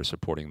people that are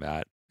supporting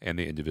that, and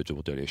the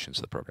individual donations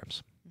to the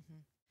programs.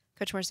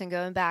 Coach Morrison,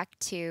 going back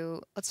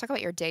to, let's talk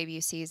about your debut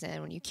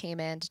season when you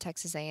came into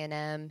Texas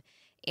A&M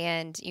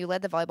and you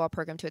led the volleyball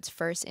program to its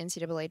first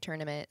NCAA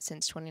tournament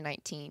since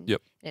 2019.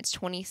 Yep. And its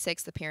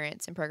 26th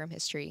appearance in program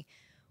history.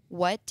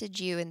 What did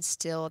you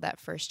instill that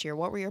first year?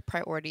 What were your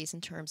priorities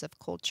in terms of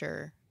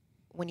culture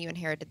when you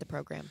inherited the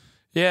program?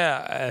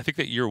 Yeah, I think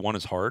that year one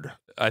is hard.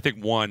 I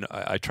think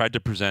I tried to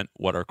present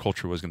what our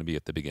culture was going to be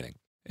at the beginning.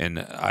 And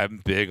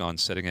I'm big on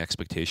setting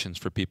expectations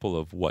for people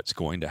of what's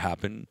going to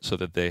happen so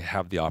that they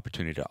have the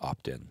opportunity to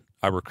opt in.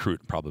 I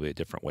recruit probably a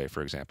different way,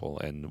 for example.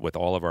 And with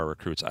all of our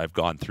recruits, I've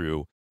gone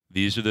through,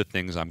 these are the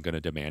things I'm going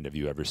to demand of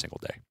you every single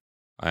day.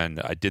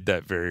 And I did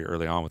that very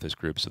early on with this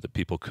group so that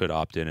people could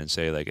opt in and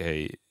say, like,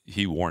 hey,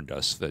 he warned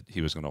us that he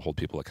was going to hold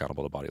people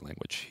accountable to body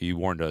language. He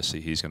warned us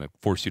that he's going to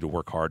force you to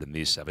work hard in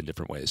these 7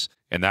 different ways.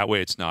 And that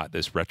way it's not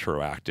this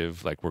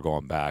retroactive, like we're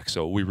going back.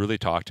 So we really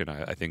talked, and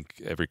I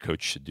think every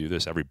coach should do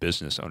this. Every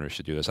business owner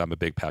should do this. I'm a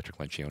big Patrick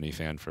Lencioni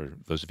fan. For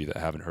those of you that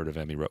haven't heard of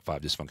him, he wrote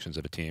 5 Dysfunctions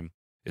of a Team.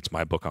 It's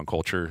my book on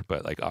culture,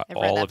 but like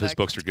all of his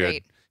books are good.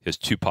 Great. His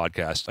 2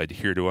 podcasts, I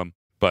adhere to him.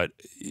 But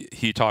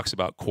he talks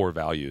about core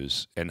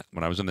values. And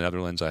when I was in the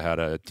Netherlands, I had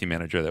a team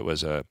manager that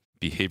was a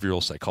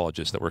behavioral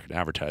psychologist that worked in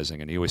advertising.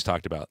 And he always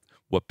talked about,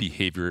 what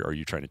behavior are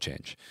you trying to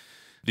change?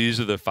 These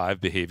are the 5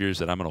 behaviors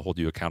that I'm going to hold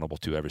you accountable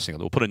to every single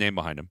day. We'll put a name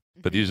behind them.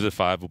 But these are the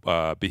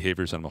 5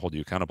 behaviors that I'm going to hold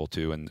you accountable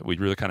to. And we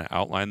really kind of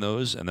outline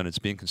those. And then it's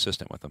being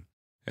consistent with them.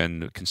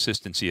 And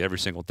consistency every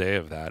single day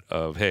of that,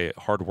 of, hey,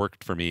 hard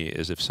work for me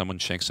is if someone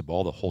shanks the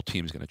ball, the whole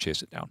team's going to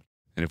chase it down.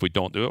 And if we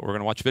don't do it, we're going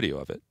to watch video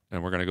of it.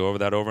 And we're going to go over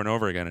that over and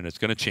over again. And it's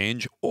going to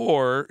change.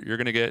 Or you're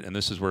going to get, and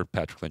this is where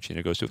Patrick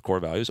Lencioni goes to with core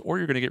values, or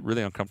you're going to get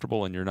really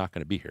uncomfortable and you're not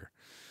going to be here.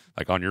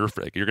 Like on your,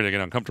 like you're going to get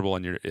uncomfortable.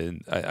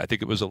 And I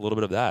think it was a little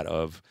bit of that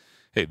of,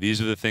 hey,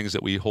 these are the things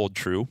that we hold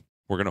true.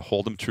 We're going to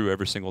hold them true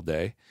every single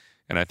day.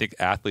 And I think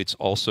athletes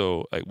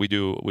also, like we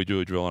do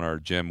a drill in our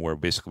gym where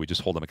basically we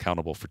just hold them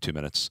accountable for 2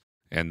 minutes.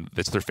 And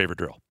that's their favorite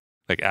drill.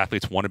 Like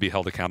athletes want to be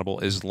held accountable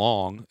as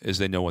long as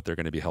they know what they're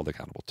going to be held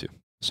accountable to.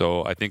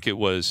 So I think it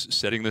was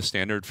setting the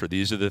standard for,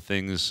 these are the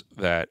things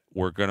that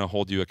we're going to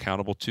hold you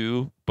accountable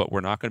to, but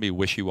we're not going to be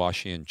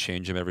wishy-washy and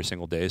change them every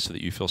single day so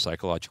that you feel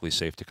psychologically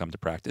safe to come to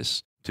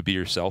practice, to be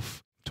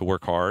yourself, to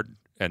work hard.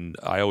 And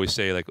I always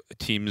say, like,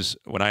 teams,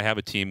 when I have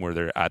a team where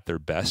they're at their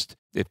best,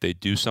 if they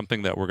do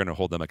something that we're going to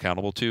hold them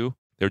accountable to,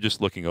 they're just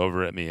looking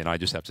over at me and I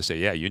just have to say,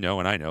 yeah, you know,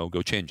 and I know,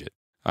 go change it.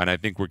 And I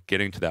think we're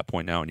getting to that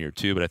point now in year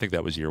 2, but I think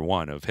that was year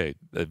 1 of, hey, at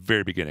the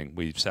very beginning,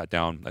 we sat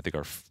down. I think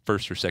our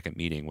first or second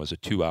meeting was a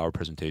 2-hour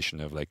presentation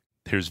of, like,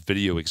 Here's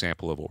video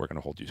example of what we're going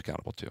to hold you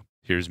accountable to.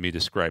 Here's me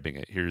describing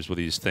it. Here's what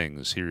these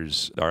things.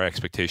 Here's our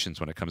expectations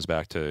when it comes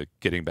back to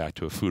getting back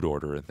to a food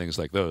order and things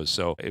like those.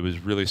 So it was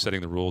really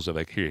setting the rules of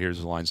like,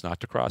 here's the lines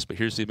not to cross, but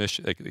here's the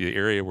mission, like the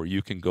area where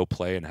you can go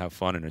play and have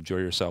fun and enjoy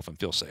yourself and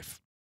feel safe.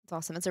 It's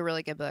awesome. It's a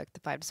really good book,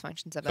 The 5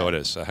 Dysfunctions of It. Oh, it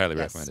is. I highly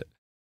recommend it.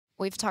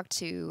 We've talked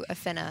to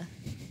Afena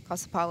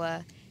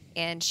Kosapala,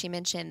 and she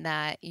mentioned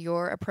that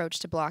your approach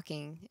to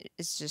blocking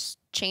has just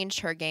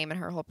changed her game and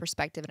her whole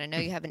perspective. And I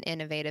know you have an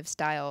innovative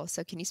style.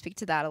 So can you speak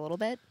to that a little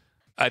bit?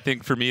 I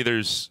think for me,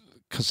 there's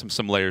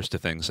some layers to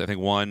things. I think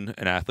one,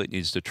 an athlete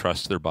needs to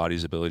trust their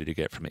body's ability to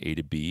get from A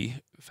to B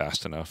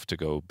fast enough to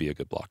go be a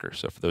good blocker.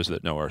 So for those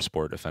that know our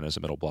sport, Afena is a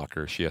middle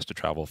blocker. She has to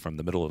travel from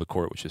the middle of the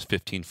court, which is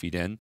 15 feet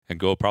in, and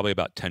go probably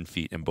about 10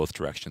 feet in both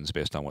directions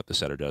based on what the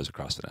setter does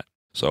across the net.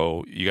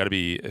 So you got to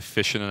be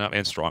efficient enough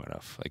and strong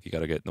enough. Like you got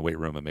to get in the weight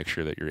room and make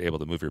sure that you're able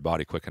to move your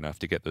body quick enough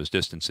to get those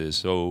distances.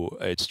 So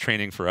it's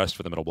training for us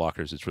for the middle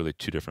blockers. It's really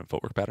 2 different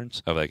footwork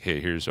patterns of like, hey,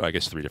 here's, I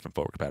guess 3 different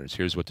footwork patterns.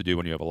 Here's what to do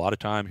when you have a lot of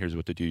time. Here's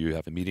what to do you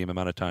have a medium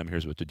amount of time.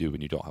 Here's what to do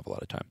when you don't have a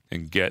lot of time.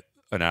 And get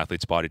an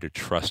athlete's body to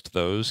trust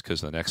those, because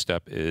the next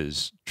step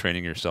is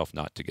training yourself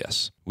not to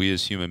guess. We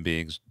as human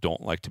beings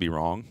don't like to be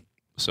wrong.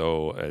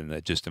 So,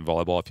 and just in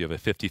volleyball, if you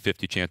have a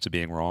 50-50 chance of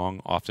being wrong,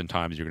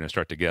 oftentimes you're going to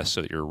start to guess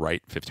so that you're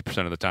right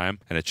 50% of the time.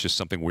 And it's just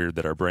something weird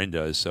that our brain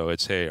does. So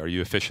it's, hey, are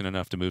you efficient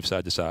enough to move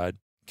side to side?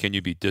 Can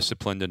you be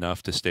disciplined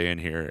enough to stay in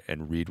here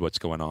and read what's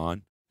going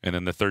on? And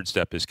then the third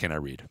step is, can I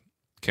read?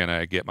 Can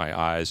I get my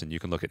eyes? And you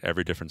can look at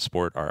every different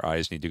sport. Our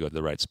eyes need to go to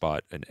the right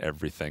spot in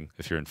everything.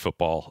 If you're in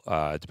football,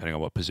 depending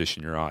on what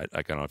position you're on,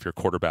 I don't know, if you're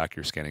a quarterback,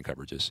 you're scanning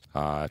coverages.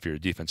 If you're a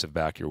defensive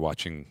back, you're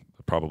watching,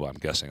 probably, I'm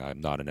guessing,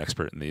 I'm not an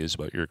expert in these,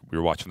 but you're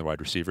watching the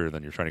wide receiver, and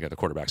then you're trying to get the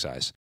quarterback's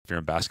eyes. If you're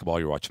in basketball,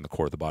 you're watching the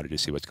core of the body to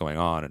see what's going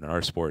on. And in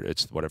our sport,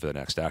 it's whatever the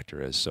next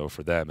actor is. So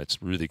for them,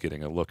 it's really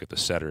getting a look at the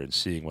setter and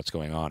seeing what's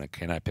going on. And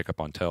can I pick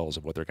up on tells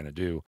of what they're going to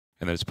do?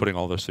 And then it's putting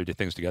all those 3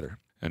 things together.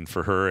 And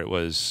for her, it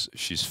was,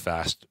 she's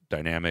fast,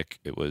 dynamic.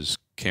 It was,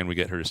 can we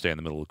get her to stay in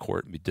the middle of the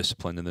court and be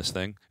disciplined in this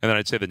thing? And then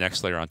I'd say the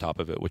next layer on top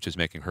of it, which is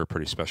making her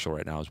pretty special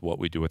right now, is what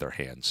we do with our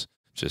hands.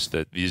 Just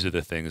that these are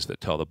the things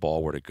that tell the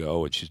ball where to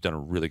go. And she's done a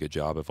really good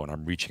job of, when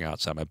I'm reaching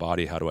outside my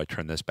body, how do I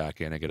turn this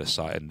back in and get a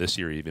side? And this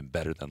year, even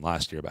better than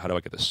last year, but how do I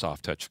get the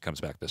soft touch that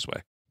comes back this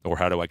way? Or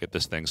how do I get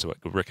this thing so it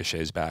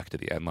ricochets back to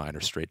the end line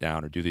or straight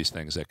down, or do these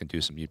things that can do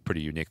some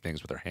pretty unique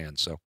things with their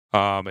hands. So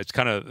it's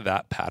kind of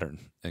that pattern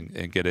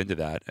and get into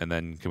that. And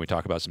then can we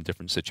talk about some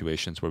different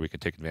situations where we can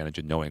take advantage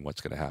of knowing what's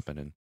going to happen?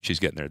 And she's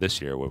getting there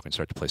this year where we can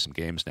start to play some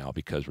games now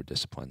because we're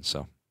disciplined.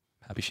 So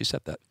happy she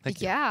said that. Thank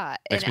you. Yeah.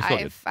 And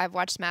I've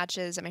watched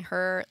matches. I mean,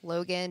 her,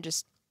 Logan,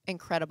 just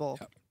incredible.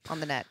 Yep. On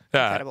the net.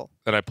 Incredible.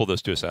 And I pulled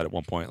those 2 aside at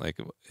one point,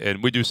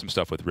 and we do some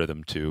stuff with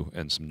rhythm too,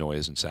 and some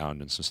noise and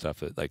sound and some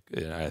stuff that,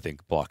 I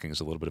think blocking is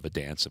a little bit of a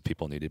dance of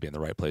people need to be in the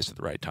right place at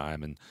the right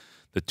time, and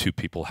the 2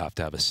 people have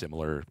to have a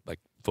similar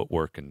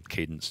footwork and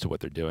cadence to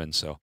what they're doing.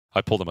 So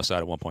I pulled them aside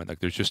at one point.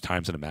 There's just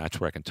times in a match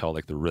where I can tell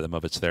the rhythm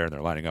of it's there, and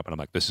they're lining up, and I'm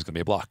like, this is gonna be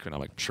a block, and I'm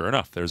like, sure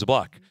enough, there's a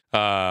block.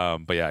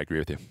 But yeah, I agree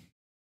with you.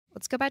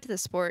 Let's go back to the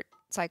sport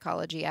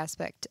psychology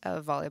aspect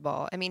of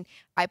volleyball. I mean,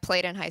 I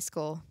played in high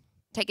school.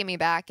 Taking me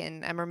back,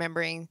 and I'm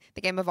remembering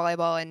the game of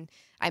volleyball, and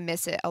I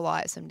miss it a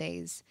lot some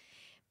days.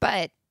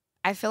 But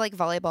I feel like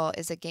volleyball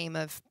is a game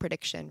of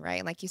prediction, right?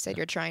 And like you said,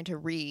 you're trying to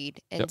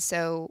read. And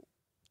so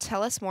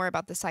tell us more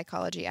about the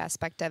psychology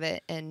aspect of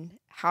it and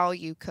how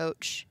you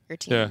coach your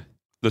team. Yeah.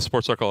 The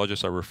sports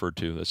psychologists I referred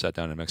to that sat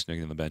down next to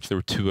me on the bench, there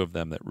were 2 of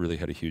them that really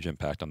had a huge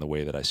impact on the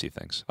way that I see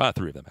things.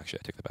 3 of them, actually.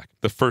 I take that back.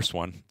 The first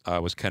one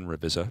was Ken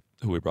Revisa,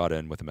 who we brought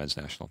in with the men's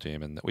national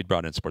team. And we'd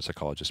brought in sports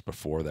psychologists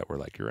before that were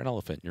like, you're an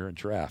elephant, you're a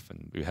giraffe.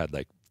 And we had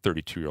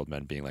 32-year-old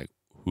men being like,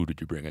 who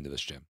did you bring into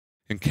this gym?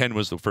 And Ken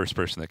was the first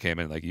person that came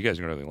in, you guys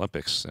are going to the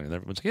Olympics. And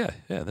everyone's like,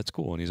 yeah, that's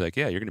cool. And he's like,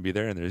 yeah, you're going to be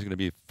there, and there's going to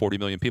be 40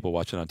 million people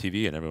watching on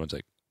TV. And everyone's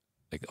like,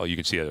 oh, you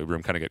can see the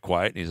room kind of get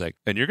quiet. And he's like,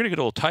 and you're going to get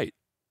a little tight.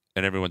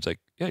 And everyone's like,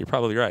 yeah, you're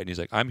probably right. And he's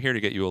like, I'm here to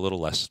get you a little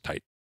less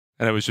tight.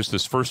 And it was just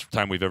this first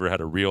time we've ever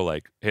had a real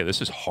hey,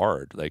 this is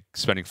hard.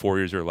 Spending 4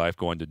 years of your life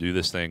going to do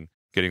this thing,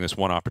 getting this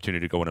one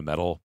opportunity to go win a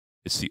medal.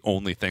 It's the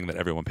only thing that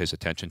everyone pays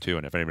attention to.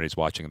 And if anybody's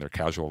watching and they're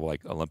casual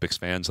Olympics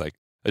fans, I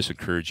just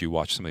encourage you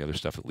watch some of the other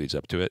stuff that leads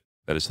up to it.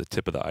 That is the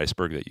tip of the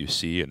iceberg that you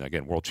see. And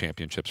again, World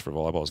Championships for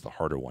volleyball is the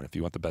harder one. If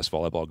you want the best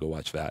volleyball, go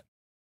watch that.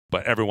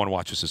 But everyone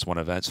watches this one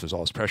event, so there's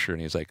all this pressure.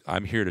 And he's like,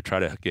 I'm here to try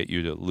to get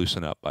you to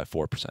loosen up by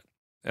 4%.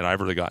 And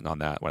I've really gotten on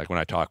that. When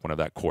I talk, one of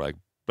that core,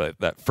 but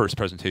that first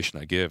presentation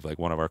I give,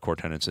 one of our core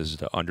tenets is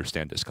to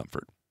understand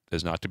discomfort.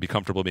 Is not to be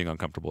comfortable being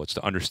uncomfortable. It's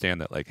to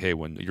understand that, hey,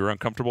 when you're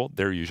uncomfortable,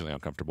 they're usually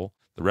uncomfortable.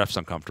 The ref's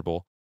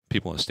uncomfortable.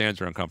 People in the stands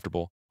are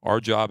uncomfortable.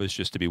 Our job is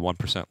just to be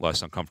 1%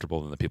 less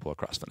uncomfortable than the people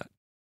across the net.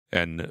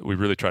 And we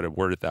really try to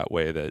word it that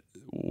way, that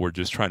we're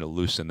just trying to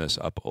loosen this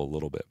up a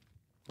little bit.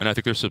 And I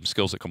think there's some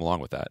skills that come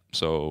along with that.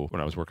 So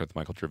when I was working with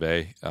Michael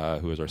Gervais,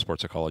 who is our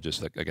sports psychologist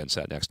that, again,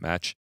 sat next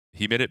match,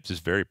 he made it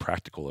just very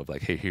practical of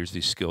hey, here's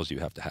these skills you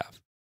have to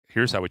have.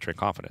 here's how we train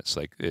confidence.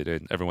 Like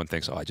and everyone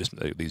thinks, oh,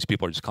 these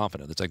people are just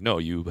confident. It's like, no,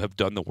 you have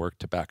done the work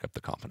to back up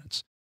the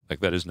confidence. Like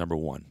that is number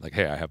one. Like,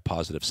 hey, I have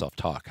positive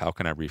self-talk. How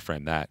can I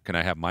reframe that? Can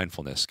I have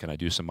mindfulness? Can I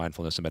do some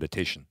mindfulness and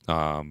meditation?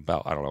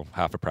 About, I don't know,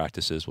 half of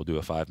practices, we'll do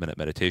a 5-minute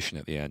meditation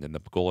at the end. And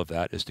the goal of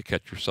that is to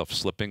catch yourself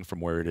slipping from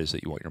where it is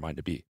that you want your mind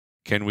to be.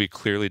 Can we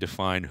clearly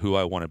define who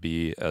I want to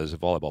be as a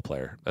volleyball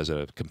player, as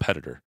a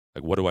competitor?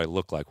 Like, what do I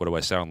look like? What do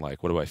I sound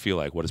like? What do I feel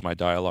like? What is my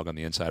dialogue on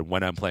the inside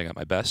when I'm playing at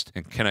my best?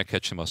 And can I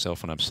catch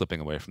myself when I'm slipping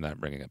away from that and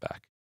bringing it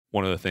back?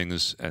 One of the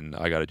things, and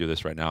I got to do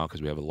this right now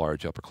because we have a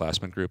large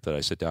upperclassmen group that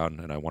I sit down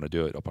and I want to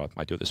do it.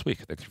 Might do it this week.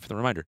 Thank you for the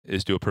reminder.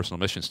 Is do a personal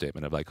mission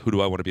statement of like, who do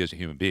I want to be as a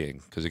human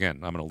being? Because again,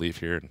 I'm going to leave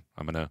here and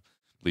I'm going to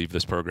leave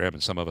this program,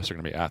 and some of us are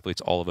going to be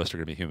athletes. All of us are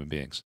going to be human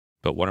beings.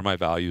 But what are my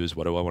values?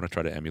 What do I want to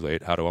try to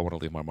emulate? How do I want to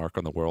leave my mark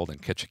on the world?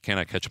 And can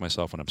I catch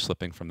myself when I'm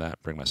slipping from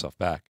that, bring myself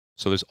back?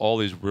 So there's all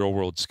these real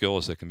world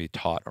skills that can be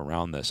taught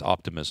around this,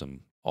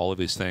 optimism, all of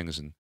these things.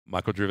 And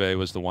Michael Gervais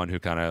was the one who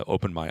kind of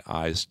opened my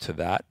eyes to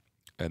that.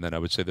 And then I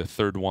would say the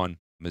third one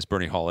is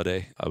Bernie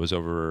Holiday. I was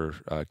over,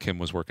 Kim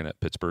was working at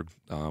Pittsburgh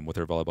with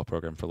her volleyball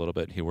program for a little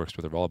bit. He works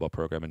with her volleyball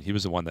program, and he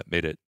was the one that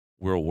made it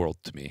real world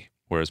to me.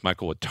 Whereas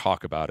Michael would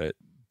talk about it,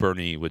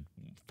 Bernie would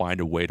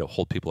find a way to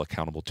hold people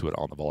accountable to it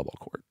on the volleyball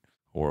court,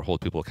 or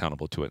hold people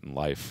accountable to it in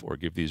life, or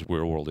give these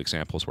real world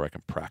examples where I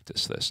can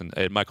practice this.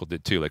 And Michael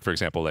did too. Like, for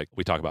example, like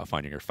we talk about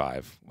finding your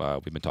five.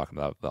 We've been talking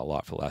about that a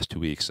lot for the last 2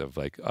 weeks of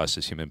like us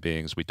as human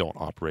beings. We don't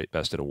operate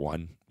best at a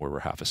 1 where we're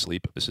half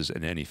asleep. This is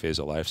in any phase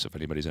of life. So if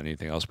anybody's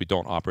anything else, we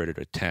don't operate at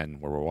a 10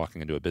 where we're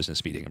walking into a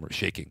business meeting and we're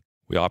shaking.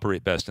 We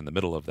operate best in the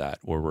middle of that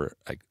where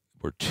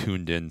we're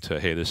tuned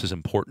into, hey, this is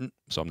important.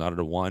 So I'm not at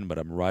a 1, but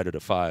I'm right at a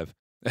 5.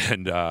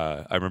 And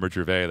I remember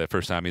Gervais the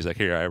first time, he's like,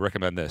 here, I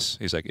recommend this.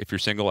 He's like, if you're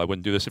single, I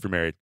wouldn't do this if you're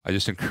married. I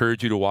just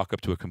encourage you to walk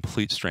up to a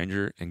complete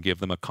stranger and give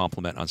them a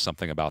compliment on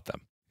something about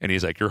them. And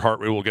he's like, your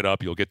heart rate will get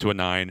up, you'll get to a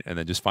 9, and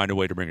then just find a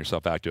way to bring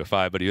yourself back to a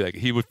 5. But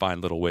he would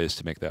find little ways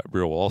to make that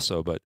real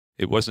also. But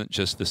it wasn't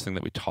just this thing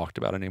that we talked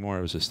about anymore.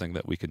 It was this thing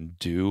that we can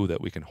do,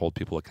 that we can hold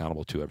people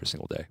accountable to every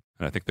single day.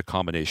 And I think the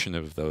combination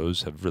of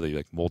those have really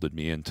like molded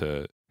me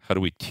into how do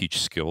we teach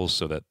skills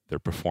so that they're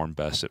performed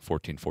best at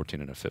 14-14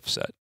 in a 5th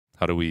set.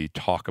 How do we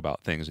talk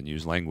about things and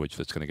use language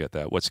that's going to get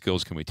that? What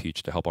skills can we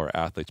teach to help our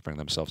athletes bring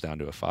themselves down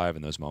to a 5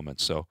 in those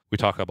moments? So we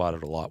talk about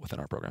it a lot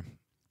within our program.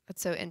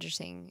 That's so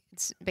interesting.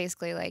 It's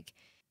basically like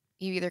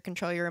you either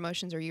control your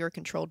emotions or you're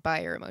controlled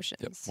by your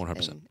emotions. Yep,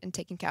 100%. And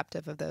taken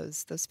captive of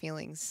those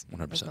feelings,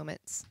 100%. those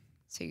moments,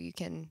 so you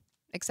can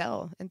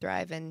excel and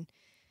thrive in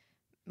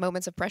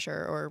moments of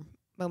pressure or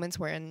moments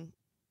wherein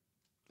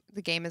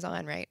the game is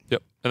on, right?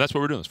 Yep. And that's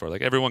what we're doing this for.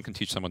 Like, everyone can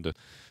teach someone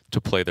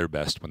to play their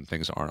best when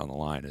things aren't on the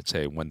line. It's,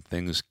 hey, when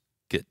things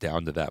get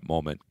down to that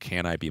moment,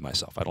 can I be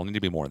myself? I don't need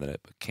to be more than it,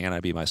 but can I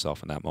be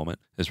myself in that moment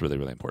is really,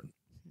 really important.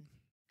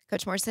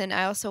 Coach Morrison,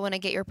 I also want to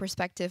get your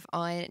perspective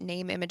on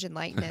name, image, and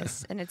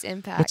likeness and its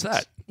impact. What's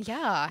that?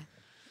 Yeah.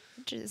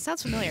 It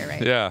sounds familiar,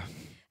 right? Yeah.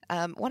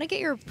 Want to get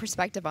your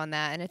perspective on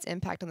that and its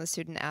impact on the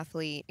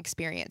student-athlete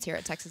experience here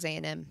at Texas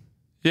A&M.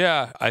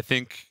 Yeah, I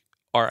think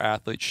our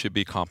athletes should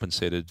be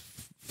compensated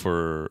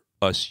for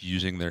us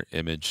using their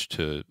image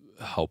to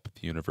help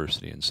the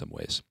university in some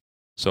ways.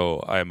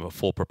 So I'm a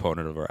full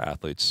proponent of our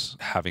athletes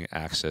having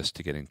access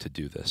to getting to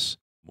do this.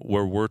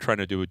 Where we're trying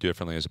to do it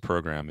differently as a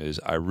program is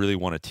I really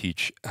want to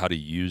teach how to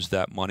use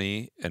that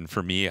money. And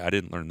for me, I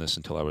didn't learn this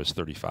until I was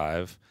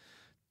 35,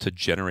 to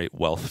generate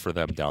wealth for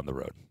them down the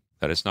road.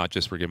 That it's not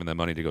just we're giving them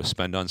money to go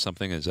spend on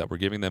something, is that we're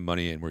giving them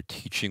money and we're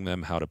teaching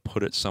them how to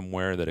put it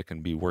somewhere that it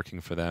can be working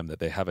for them, that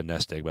they have a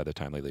nest egg by the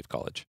time they leave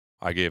college.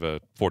 I gave a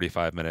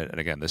 45-minute, and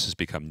again, this has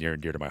become near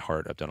and dear to my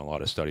heart. I've done a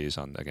lot of studies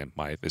on, again,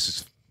 this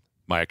is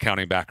my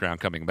accounting background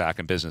coming back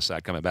and business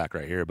side coming back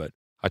right here. But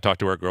I talked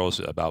to our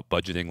girls about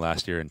budgeting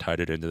last year and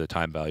tied it into the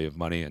time value of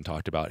money and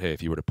talked about, hey,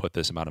 if you were to put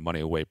this amount of money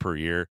away per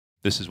year,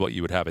 this is what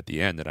you would have at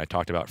the end. And I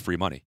talked about free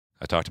money.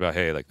 I talked about,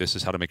 hey, like this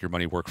is how to make your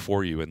money work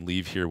for you and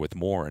leave here with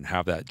more and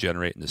have that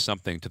generate into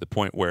something to the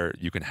point where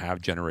you can have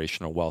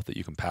generational wealth that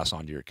you can pass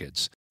on to your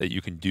kids, that you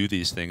can do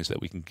these things,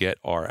 that we can get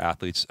our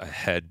athletes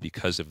ahead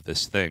because of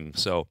this thing.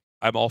 So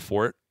I'm all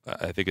for it.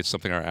 I think it's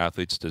something our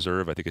athletes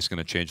deserve. I think it's going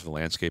to change the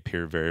landscape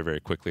here very,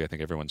 very quickly. I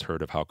think everyone's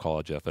heard of how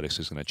college athletics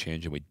is going to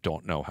change, and we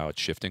don't know how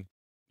it's shifting.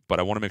 But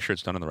I want to make sure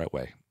it's done in the right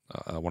way.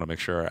 I want to make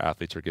sure our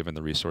athletes are given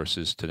the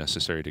resources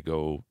necessary to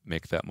go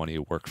make that money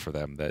work for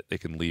them, that they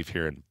can leave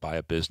here and buy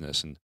a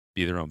business and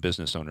be their own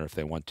business owner if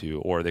they want to,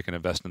 or they can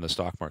invest in the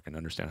stock market and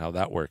understand how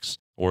that works,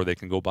 or they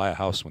can go buy a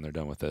house when they're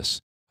done with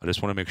this. I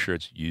just want to make sure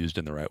it's used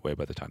in the right way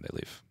by the time they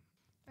leave.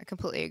 I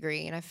completely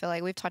agree. And I feel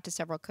like we've talked to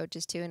several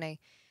coaches too, and I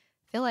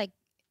feel like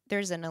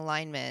there's an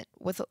alignment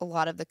with a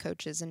lot of the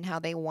coaches and how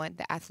they want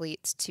the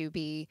athletes to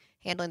be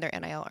handling their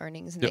NIL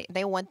earnings. And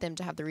they want them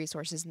to have the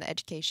resources and the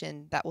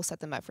education that will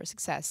set them up for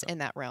success in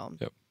that realm.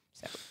 Yep.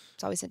 So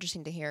it's always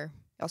interesting to hear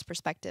y'all's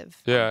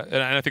perspective. Yeah,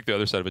 and I think the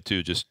other side of it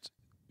too, just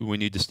we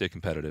need to stay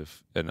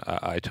competitive. And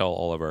I tell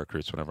all of our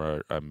recruits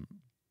whenever I'm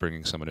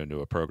bringing someone into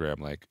a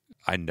program, like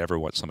I never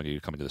want somebody to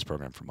come into this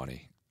program for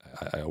money.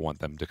 I want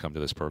them to come to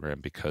this program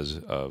because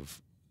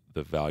of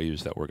the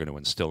values that we're going to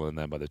instill in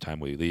them by the time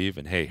we leave.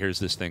 And hey, here's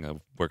this thing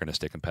of we're going to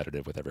stay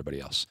competitive with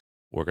everybody else.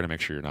 We're going to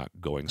make sure you're not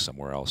going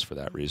somewhere else for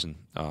that reason.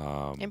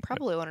 And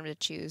probably want them to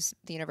choose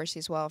the university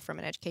as well from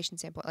an education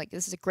standpoint. Like,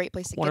 this is a great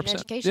place to get an 100%.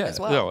 education as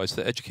well. No, it's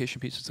the education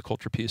piece. It's the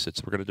culture piece.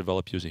 It's we're going to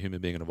develop you as a human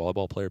being and a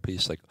volleyball player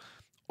piece. Like,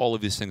 all of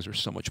these things are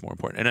so much more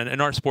important. And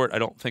in our sport, I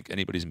don't think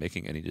anybody's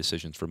making any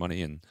decisions for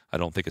money. And I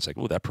don't think it's like,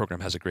 oh, that program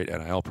has a great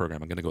NIL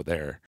program, I'm going to go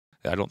there.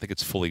 I don't think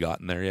it's fully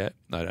gotten there yet.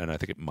 And I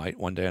think it might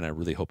one day, and I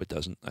really hope it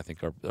doesn't. I think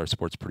our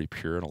sport's pretty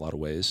pure in a lot of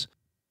ways.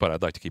 But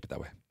I'd like to keep it that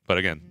way. But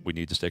again, we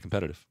need to stay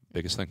competitive.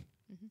 Biggest thing.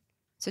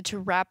 So to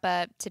wrap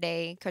up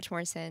today, Coach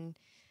Morrison,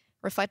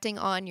 reflecting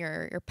on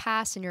your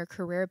past and your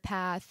career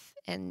path,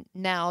 and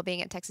now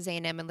being at Texas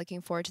A&M and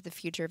looking forward to the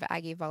future of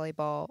Aggie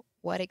Volleyball,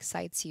 what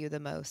excites you the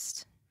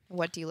most?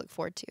 What do you look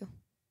forward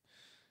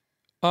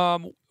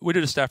to? We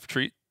did a staff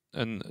retreat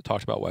and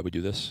talked about why we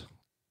do this.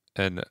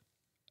 And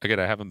again,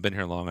 I haven't been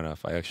here long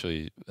enough. I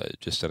actually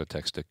just sent a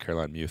text to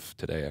Caroline Muth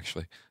today,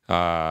 actually,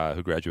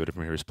 who graduated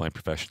from here, is playing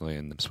professionally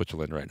in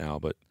Switzerland right now.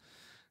 But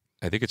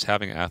I think it's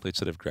having athletes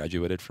that have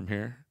graduated from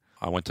here.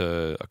 I went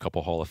to a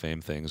couple Hall of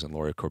Fame things, and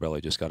Lori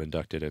Corbelli just got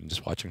inducted, and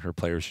just watching her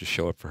players just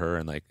show up for her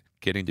and like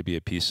getting to be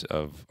a piece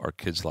of our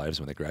kids' lives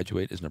when they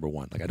graduate is number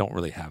one. Like, I don't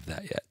really have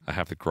that yet. I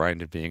have the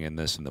grind of being in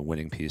this and the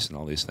winning piece and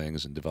all these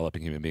things and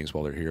developing human beings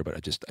while they're here, but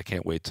I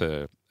can't wait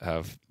to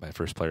have my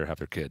first player have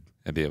their kid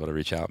and be able to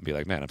reach out and be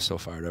like, man, I'm so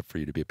fired up for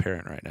you to be a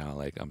parent right now.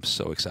 Like, I'm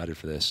so excited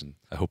for this, and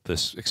I hope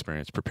this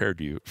experience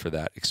prepared you for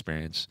that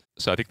experience.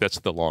 So I think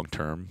that's the long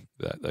term,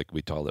 that like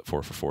we call it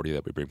 4 for 40,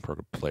 that we bring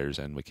program players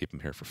in, we keep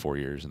them here for 4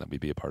 years, and that we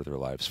be a part of their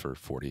lives for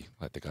 40.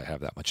 I think I have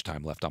that much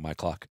time left on my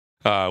clock.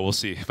 We'll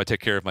see if I take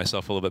care of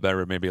myself a little bit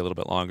better, maybe a little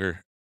bit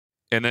longer.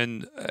 And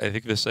then I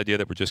think this idea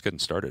that we're just getting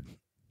started,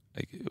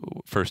 like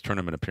first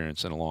tournament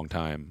appearance in a long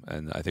time.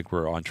 And I think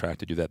we're on track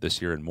to do that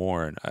this year and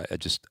more. And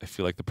I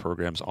feel like the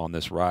program's on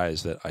this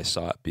rise that I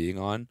saw it being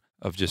on,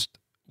 of just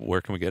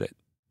where can we get it?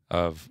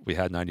 We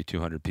had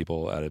 9,200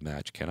 people at a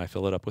match. Can I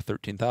fill it up with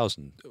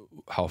 13,000?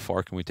 How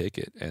far can we take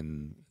it?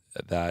 And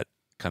that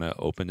kind of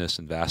openness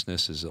and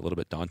vastness is a little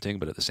bit daunting,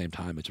 but at the same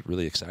time, it's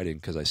really exciting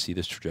because I see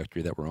this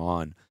trajectory that we're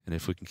on. And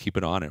if we can keep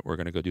it on it, we're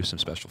going to go do some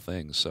special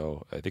things.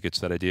 So I think it's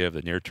that idea of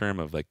the near term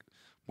of like,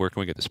 where can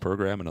we get this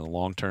program? And in the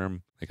long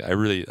term, like I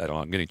don't know,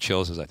 I'm getting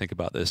chills as I think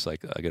about this,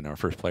 like again, our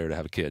first player to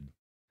have a kid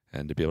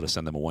and to be able to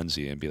send them a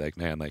onesie and be like,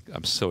 man, like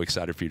I'm so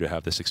excited for you to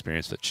have this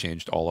experience that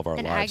changed all of our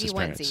lives as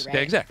parents. Onesie, right?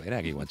 Yeah, exactly. An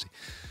Aggie onesie.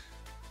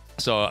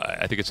 So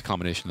I think it's a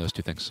combination of those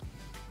two things.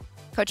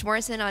 Coach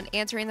Morrison on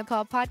Answering the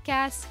Call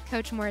podcast.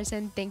 Coach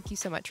Morrison, thank you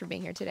so much for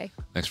being here today.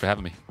 Thanks for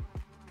having me.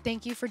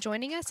 Thank you for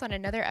joining us on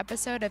another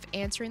episode of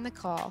Answering the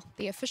Call,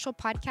 the official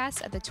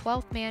podcast of the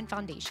 12th Man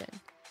Foundation.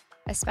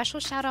 A special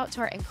shout out to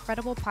our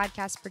incredible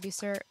podcast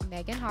producer,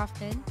 Megan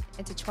Hoffman,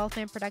 and to 12th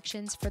Man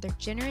Productions for their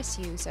generous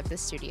use of the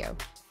studio.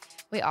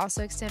 We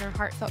also extend our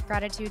heartfelt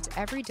gratitude to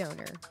every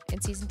donor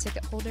and season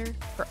ticket holder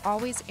for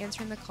always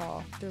answering the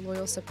call through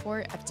loyal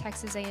support of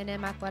Texas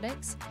A&M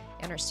athletics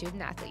and our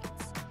student athletes.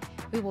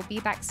 We will be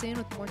back soon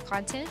with more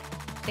content.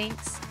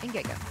 Thanks, and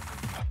get going.